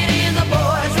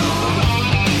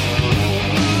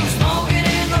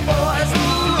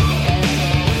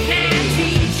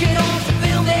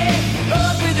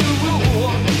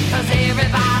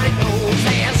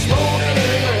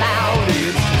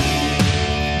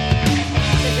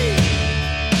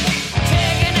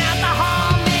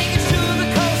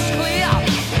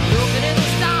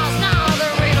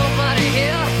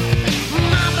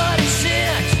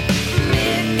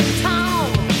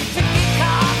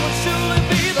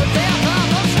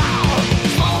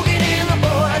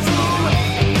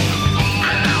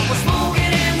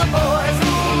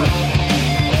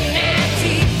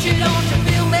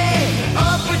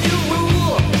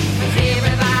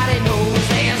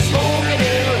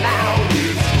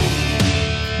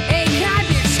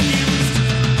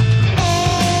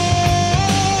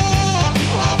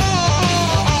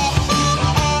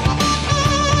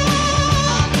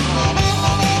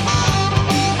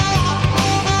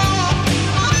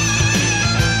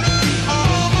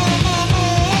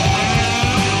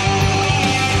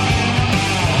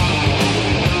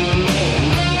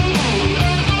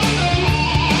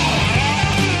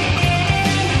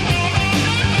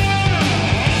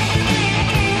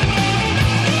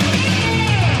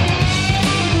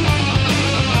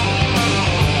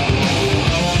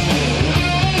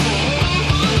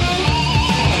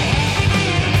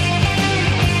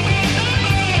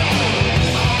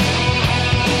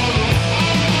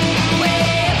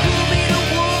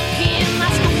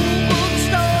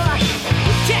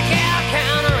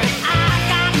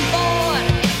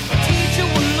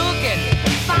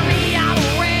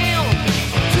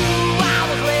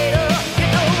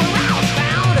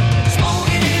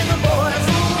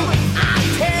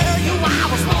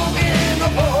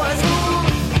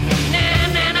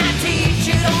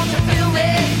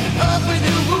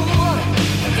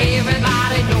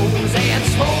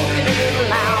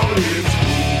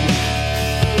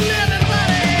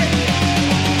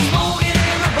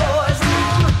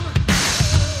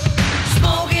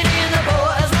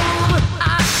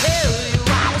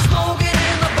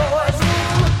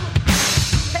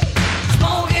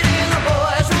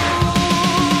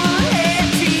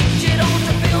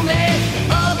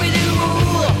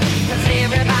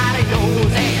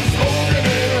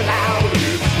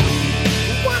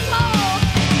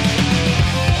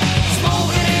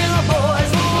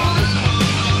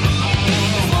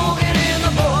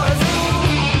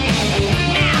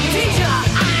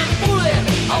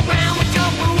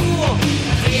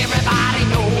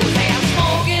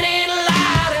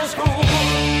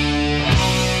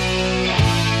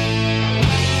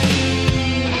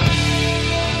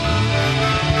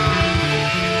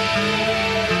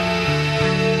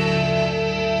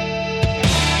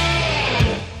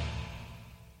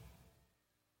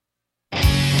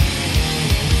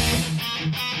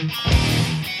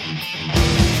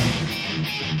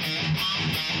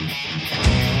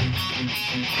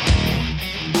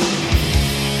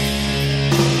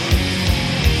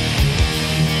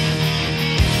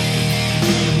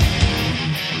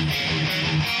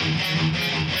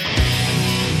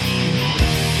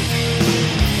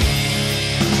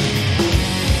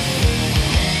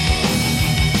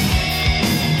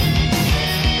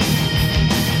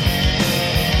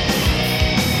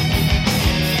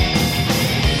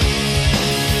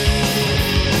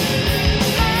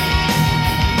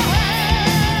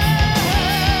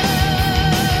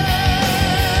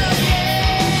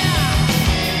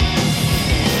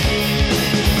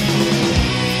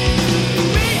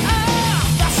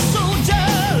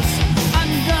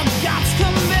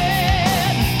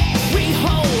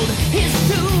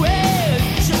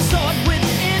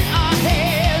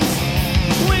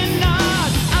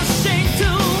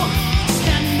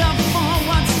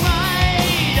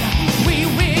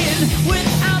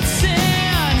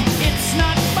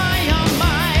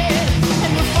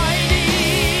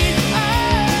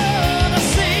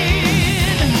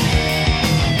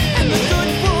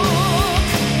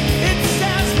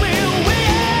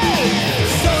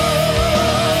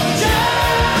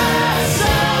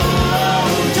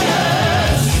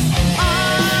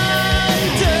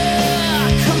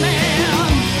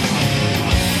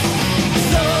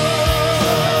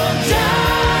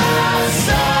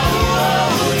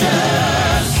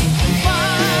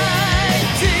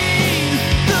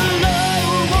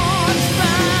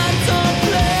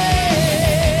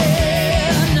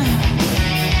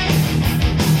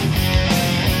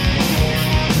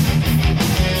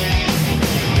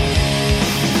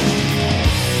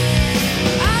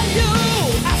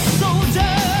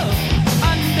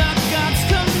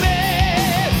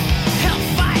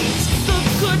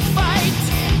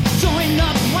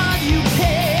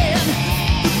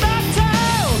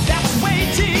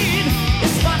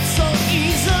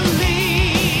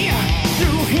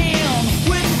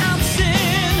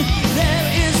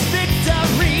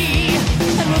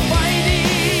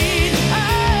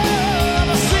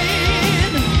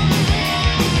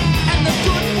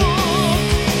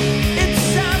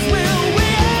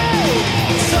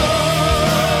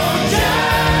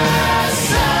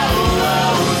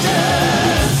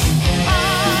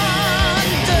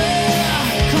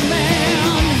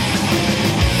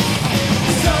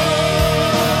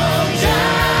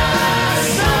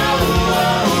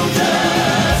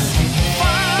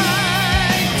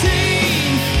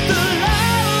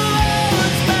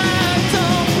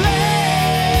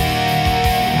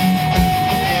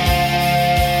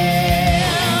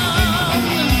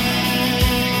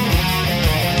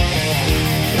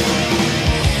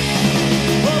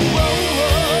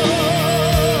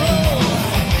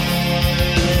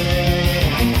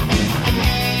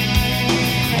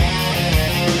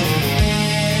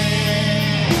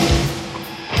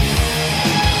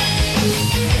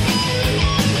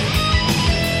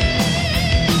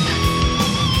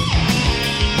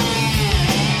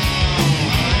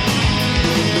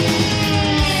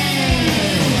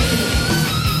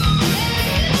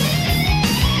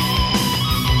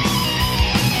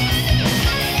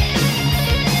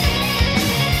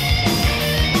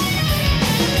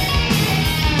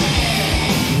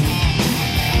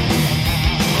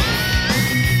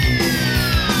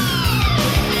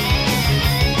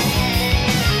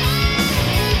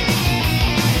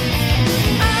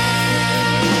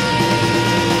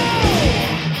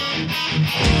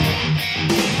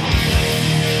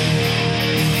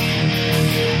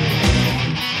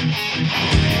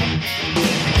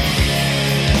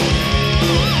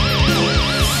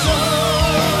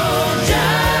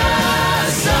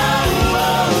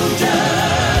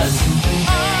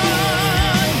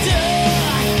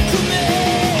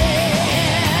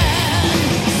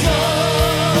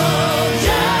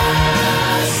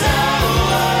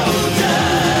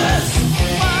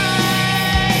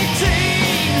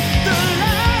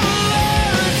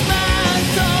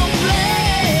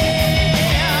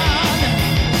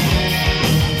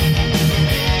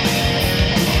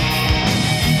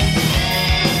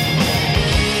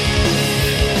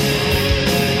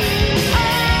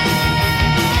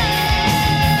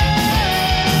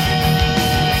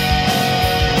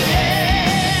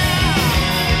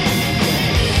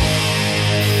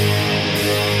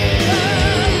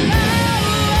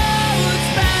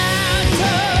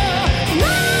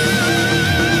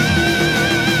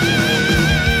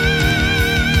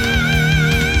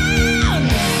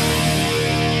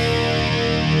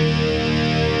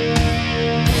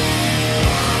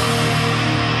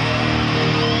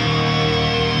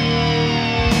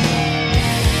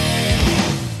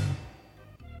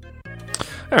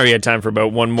right, we had time for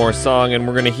about one more song, and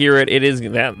we're going to hear it. It is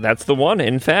that's the one,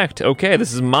 in fact. Okay,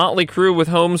 this is Motley Crue with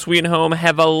Home Sweet Home.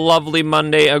 Have a lovely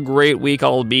Monday, a great week.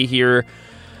 I'll be here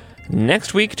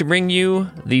next week to bring you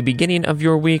the beginning of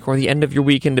your week or the end of your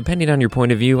weekend, depending on your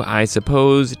point of view, I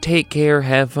suppose. Take care,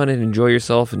 have fun, and enjoy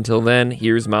yourself. Until then,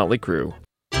 here's Motley Crue.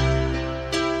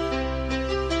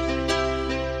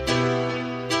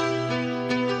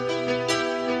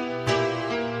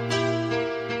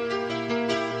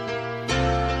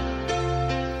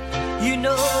 You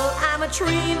know I'm a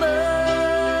dreamer,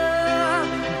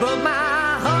 but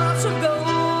my heart's of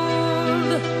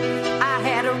gold. I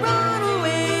had to run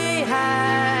away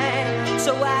high,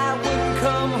 so I wouldn't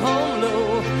come home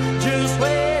low. Just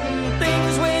when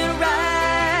things went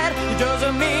right, it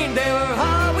doesn't mean they were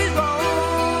always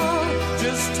wrong.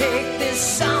 Just take this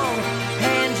song,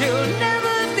 and you'll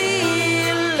never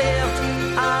be left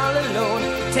all alone.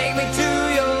 Take me to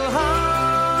your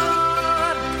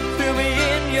heart, fill me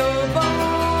in your bones.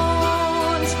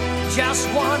 Just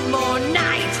one more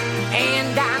night,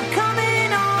 and I'm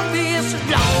coming on this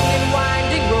long and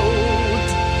winding road.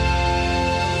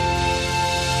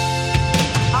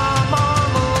 I'm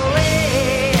on my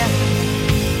way.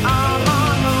 I'm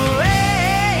on my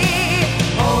way.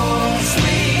 Home,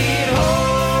 sweet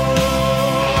home.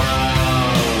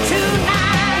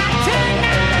 Tonight,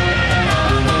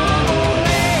 I'm on my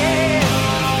way.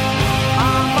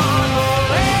 I'm on my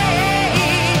way.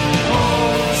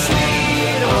 Home,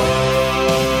 sweet home.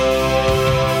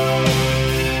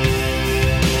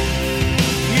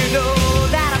 You know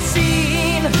that I've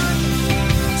seen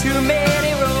too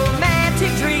many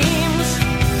romantic dreams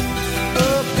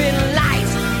up in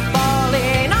lights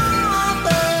falling off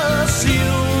the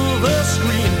silver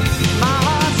screen. My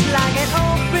heart's like an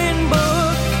open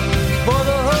book for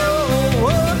the whole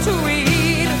world to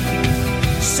read.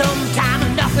 Sometimes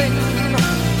nothing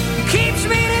keeps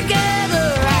me together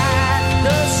at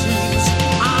the seams.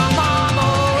 I'm on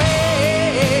my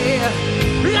way.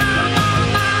 I'm on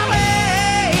my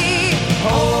way.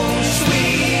 Home,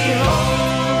 sweet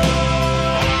home.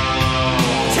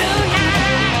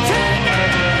 Tonight,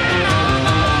 I'm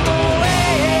on my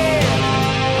way.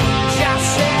 Just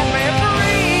set me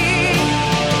free.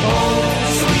 Home,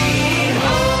 sweet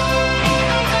home.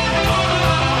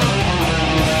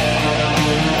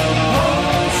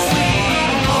 Home,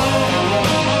 sweet home.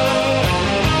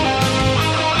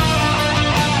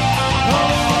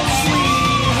 Home,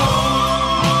 sweet home.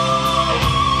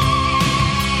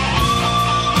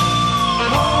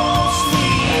 Home,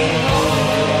 sweet home.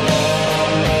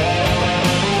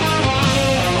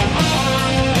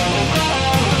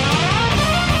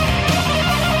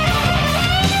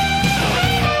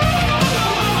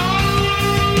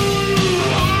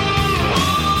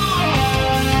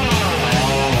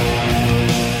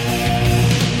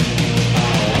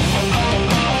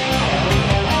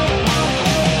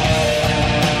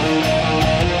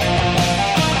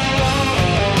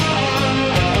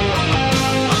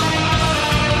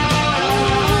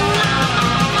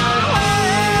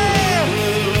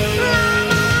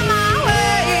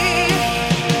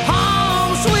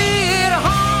 Home, sweet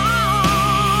home.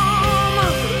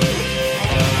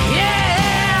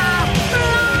 Yeah,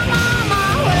 I'm on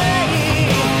my way.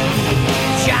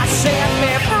 Just set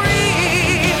me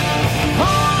free.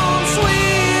 Home,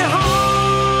 sweet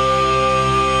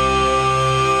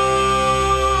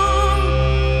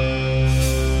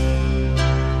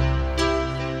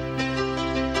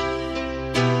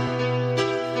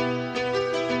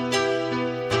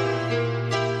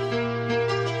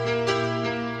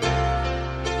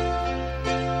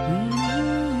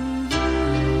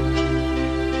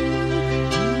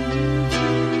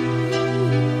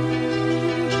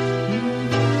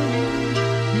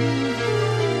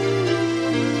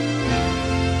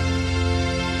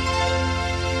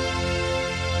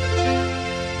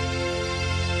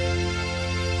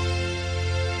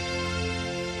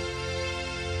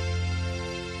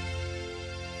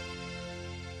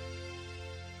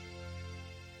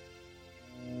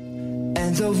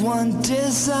And the one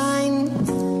design,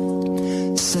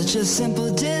 such a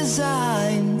simple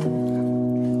design,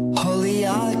 holy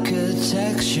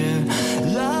architecture.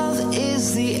 Love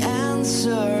is the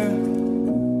answer.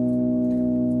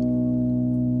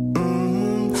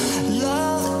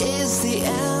 Love is the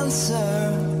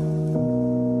answer.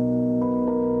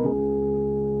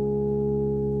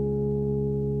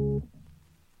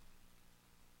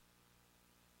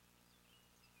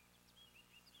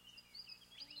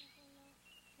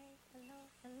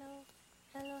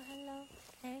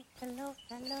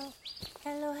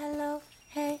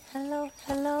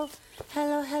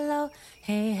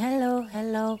 Hey, hello,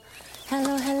 hello,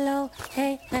 hello, hello,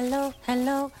 hey, hello,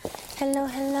 hello, hello,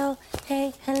 hello,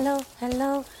 hey, hello,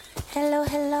 hello, hello,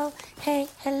 hello, hey,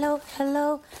 hello,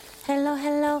 hello, hello,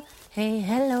 hello, hey,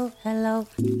 hello, hello.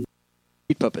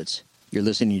 Street Puppets. You're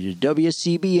listening to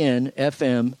WCBN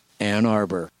FM Ann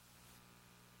Arbor.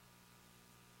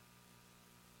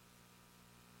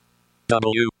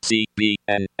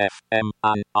 WCBN FM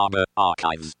Ann Arbor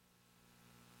Archives.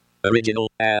 Original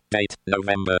air date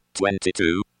November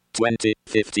 22,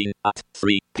 2015 at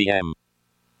 3 p.m.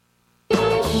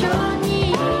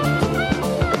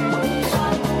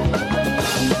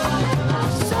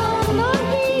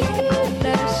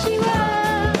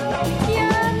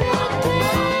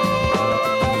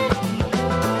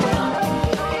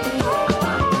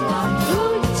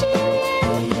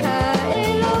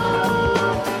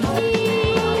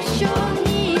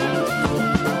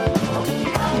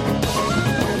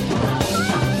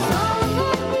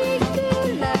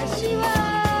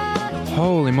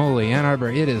 Holy moly, Ann Arbor,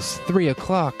 it is 3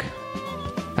 o'clock.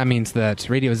 That means that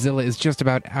Radio Zilla is just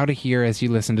about out of here as you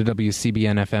listen to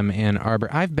WCBN FM Ann Arbor.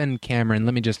 I've been Cameron.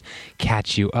 Let me just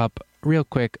catch you up real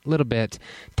quick, little bit.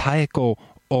 Taeko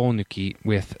Onuki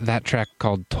with that track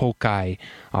called Tokai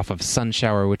off of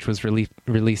Sunshower, which was released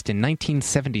in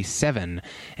 1977.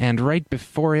 And right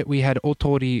before it, we had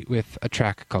Otori with a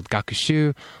track called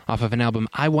Gakushu off of an album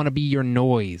I Wanna Be Your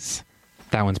Noise.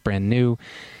 That one's brand new.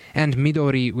 And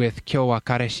Midori with Kyou wa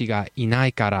kareshi ga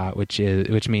inai kara, which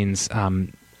means,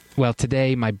 well,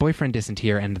 today my boyfriend isn't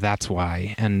here, and that's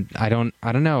why. And I don't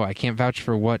know. I can't vouch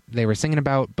for what they were singing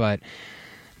about, but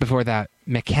before that,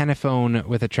 Mechanophone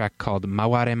with a track called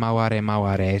Maware Maware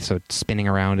Maware, so spinning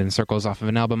around in circles off of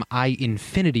an album I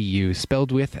Infinity You,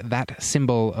 spelled with that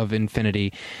symbol of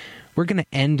infinity. We're gonna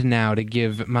end now to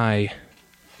give my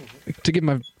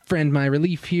friend my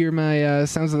relief here, my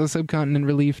Sounds of the Subcontinent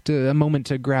relief, to a moment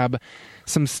to grab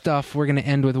some stuff. We're going to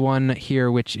end with one here,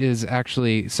 which is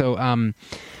actually,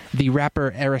 the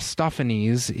rapper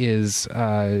Aristophanes is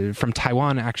from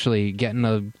Taiwan, actually getting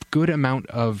a good amount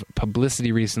of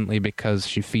publicity recently because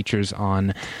she features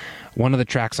on one of the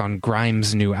tracks on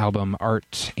Grimes' new album,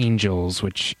 Art Angels,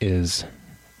 which is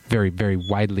very, very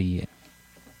widely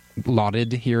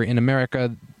lauded here in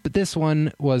America. But this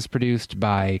one was produced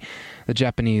by the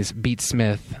Japanese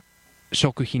beatsmith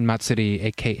Shokuhin Matsuri,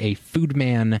 aka Food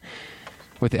Man,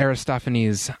 with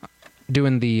Aristophanes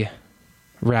doing the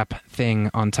rap thing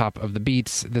on top of the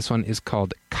beats. This one is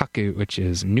called Kaku, which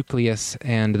is Nucleus,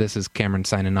 and this is Cameron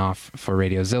signing off for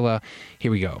Radio Zilla.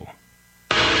 Here we go.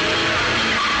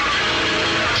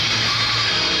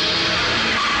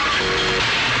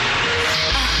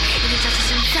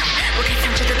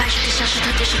 像是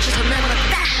特别是指头那么的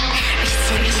大，而且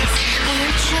前面我能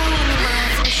救你吗？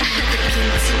怎么是你的平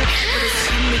静？我的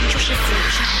签名就是符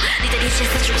咒，你的连线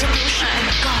丝逐渐流失不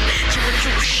够，就会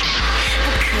注手，不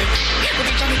可以，我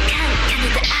得让你看看你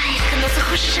的爱和脑子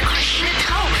会是这块石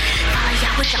头，发了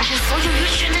芽会长成所有愚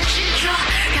蠢的执着，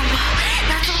让我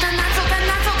拿走的拿走的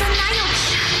拿走的哪有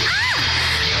差啊？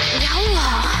饶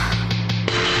我。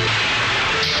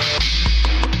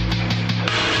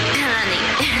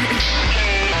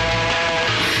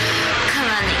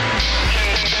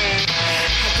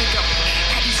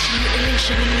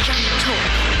 生命让你痛苦，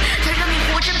它让你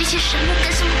活着比起神木更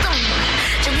像动物，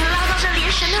整天唠叨着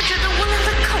连神都觉得无聊的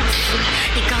控诉。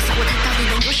你告诉我它到底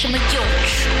能有什么用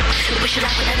处？我不是来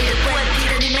回答你的问题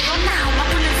的，你没有脑吗？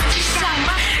不能自己想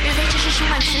吗？人类就是充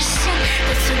满缺陷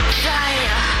的存在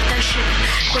啊！但是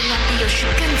混乱比有序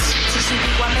更强，畸形比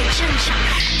完美正常，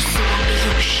死亡比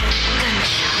永生更长。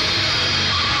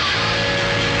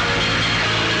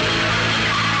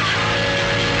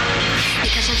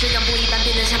 像这样不一般，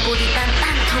变得像玻璃般，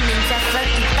半透明再分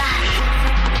一半。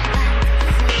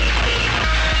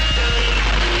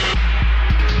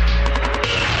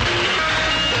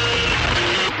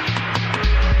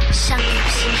像有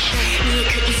心声，你也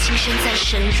可以轻声再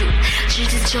深入，橘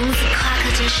子种子夸克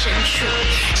间深处，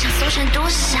想缩成多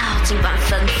小，尽管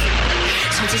吩咐。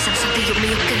从前想象的有没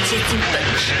有更接近本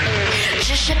质？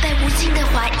只是被无尽的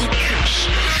怀疑，可是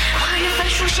花园分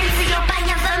数线自由扮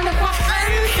演分母或分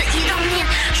子，一动念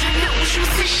穿越无数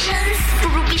次生死，不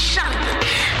如闭上眼，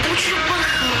不去问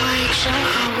何为真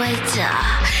何为假。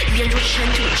语言如尘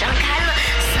土张开了，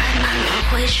塞满了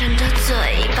灰尘的嘴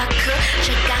巴，可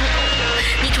这干呕，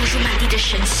你吐出满地的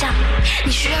神像，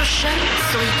你需要神，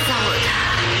所以造了它。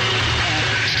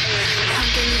 还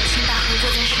给你请把合作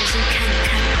再重新看看。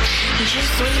你之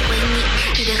所以为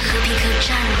你的和平和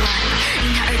战乱，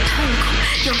因它而痛苦，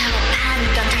用它来判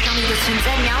断它。将你的存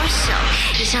在渺小，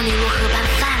也像尼罗河般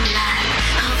泛滥，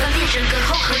和分裂整个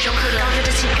后和融合，高热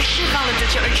的情绪释放了追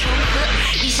求而重合，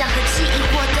理想和记忆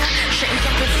获得神一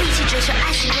样的力气，追求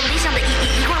爱情跟理想的意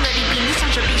义，遗忘了离别，你想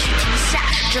着必须停下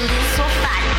这连锁反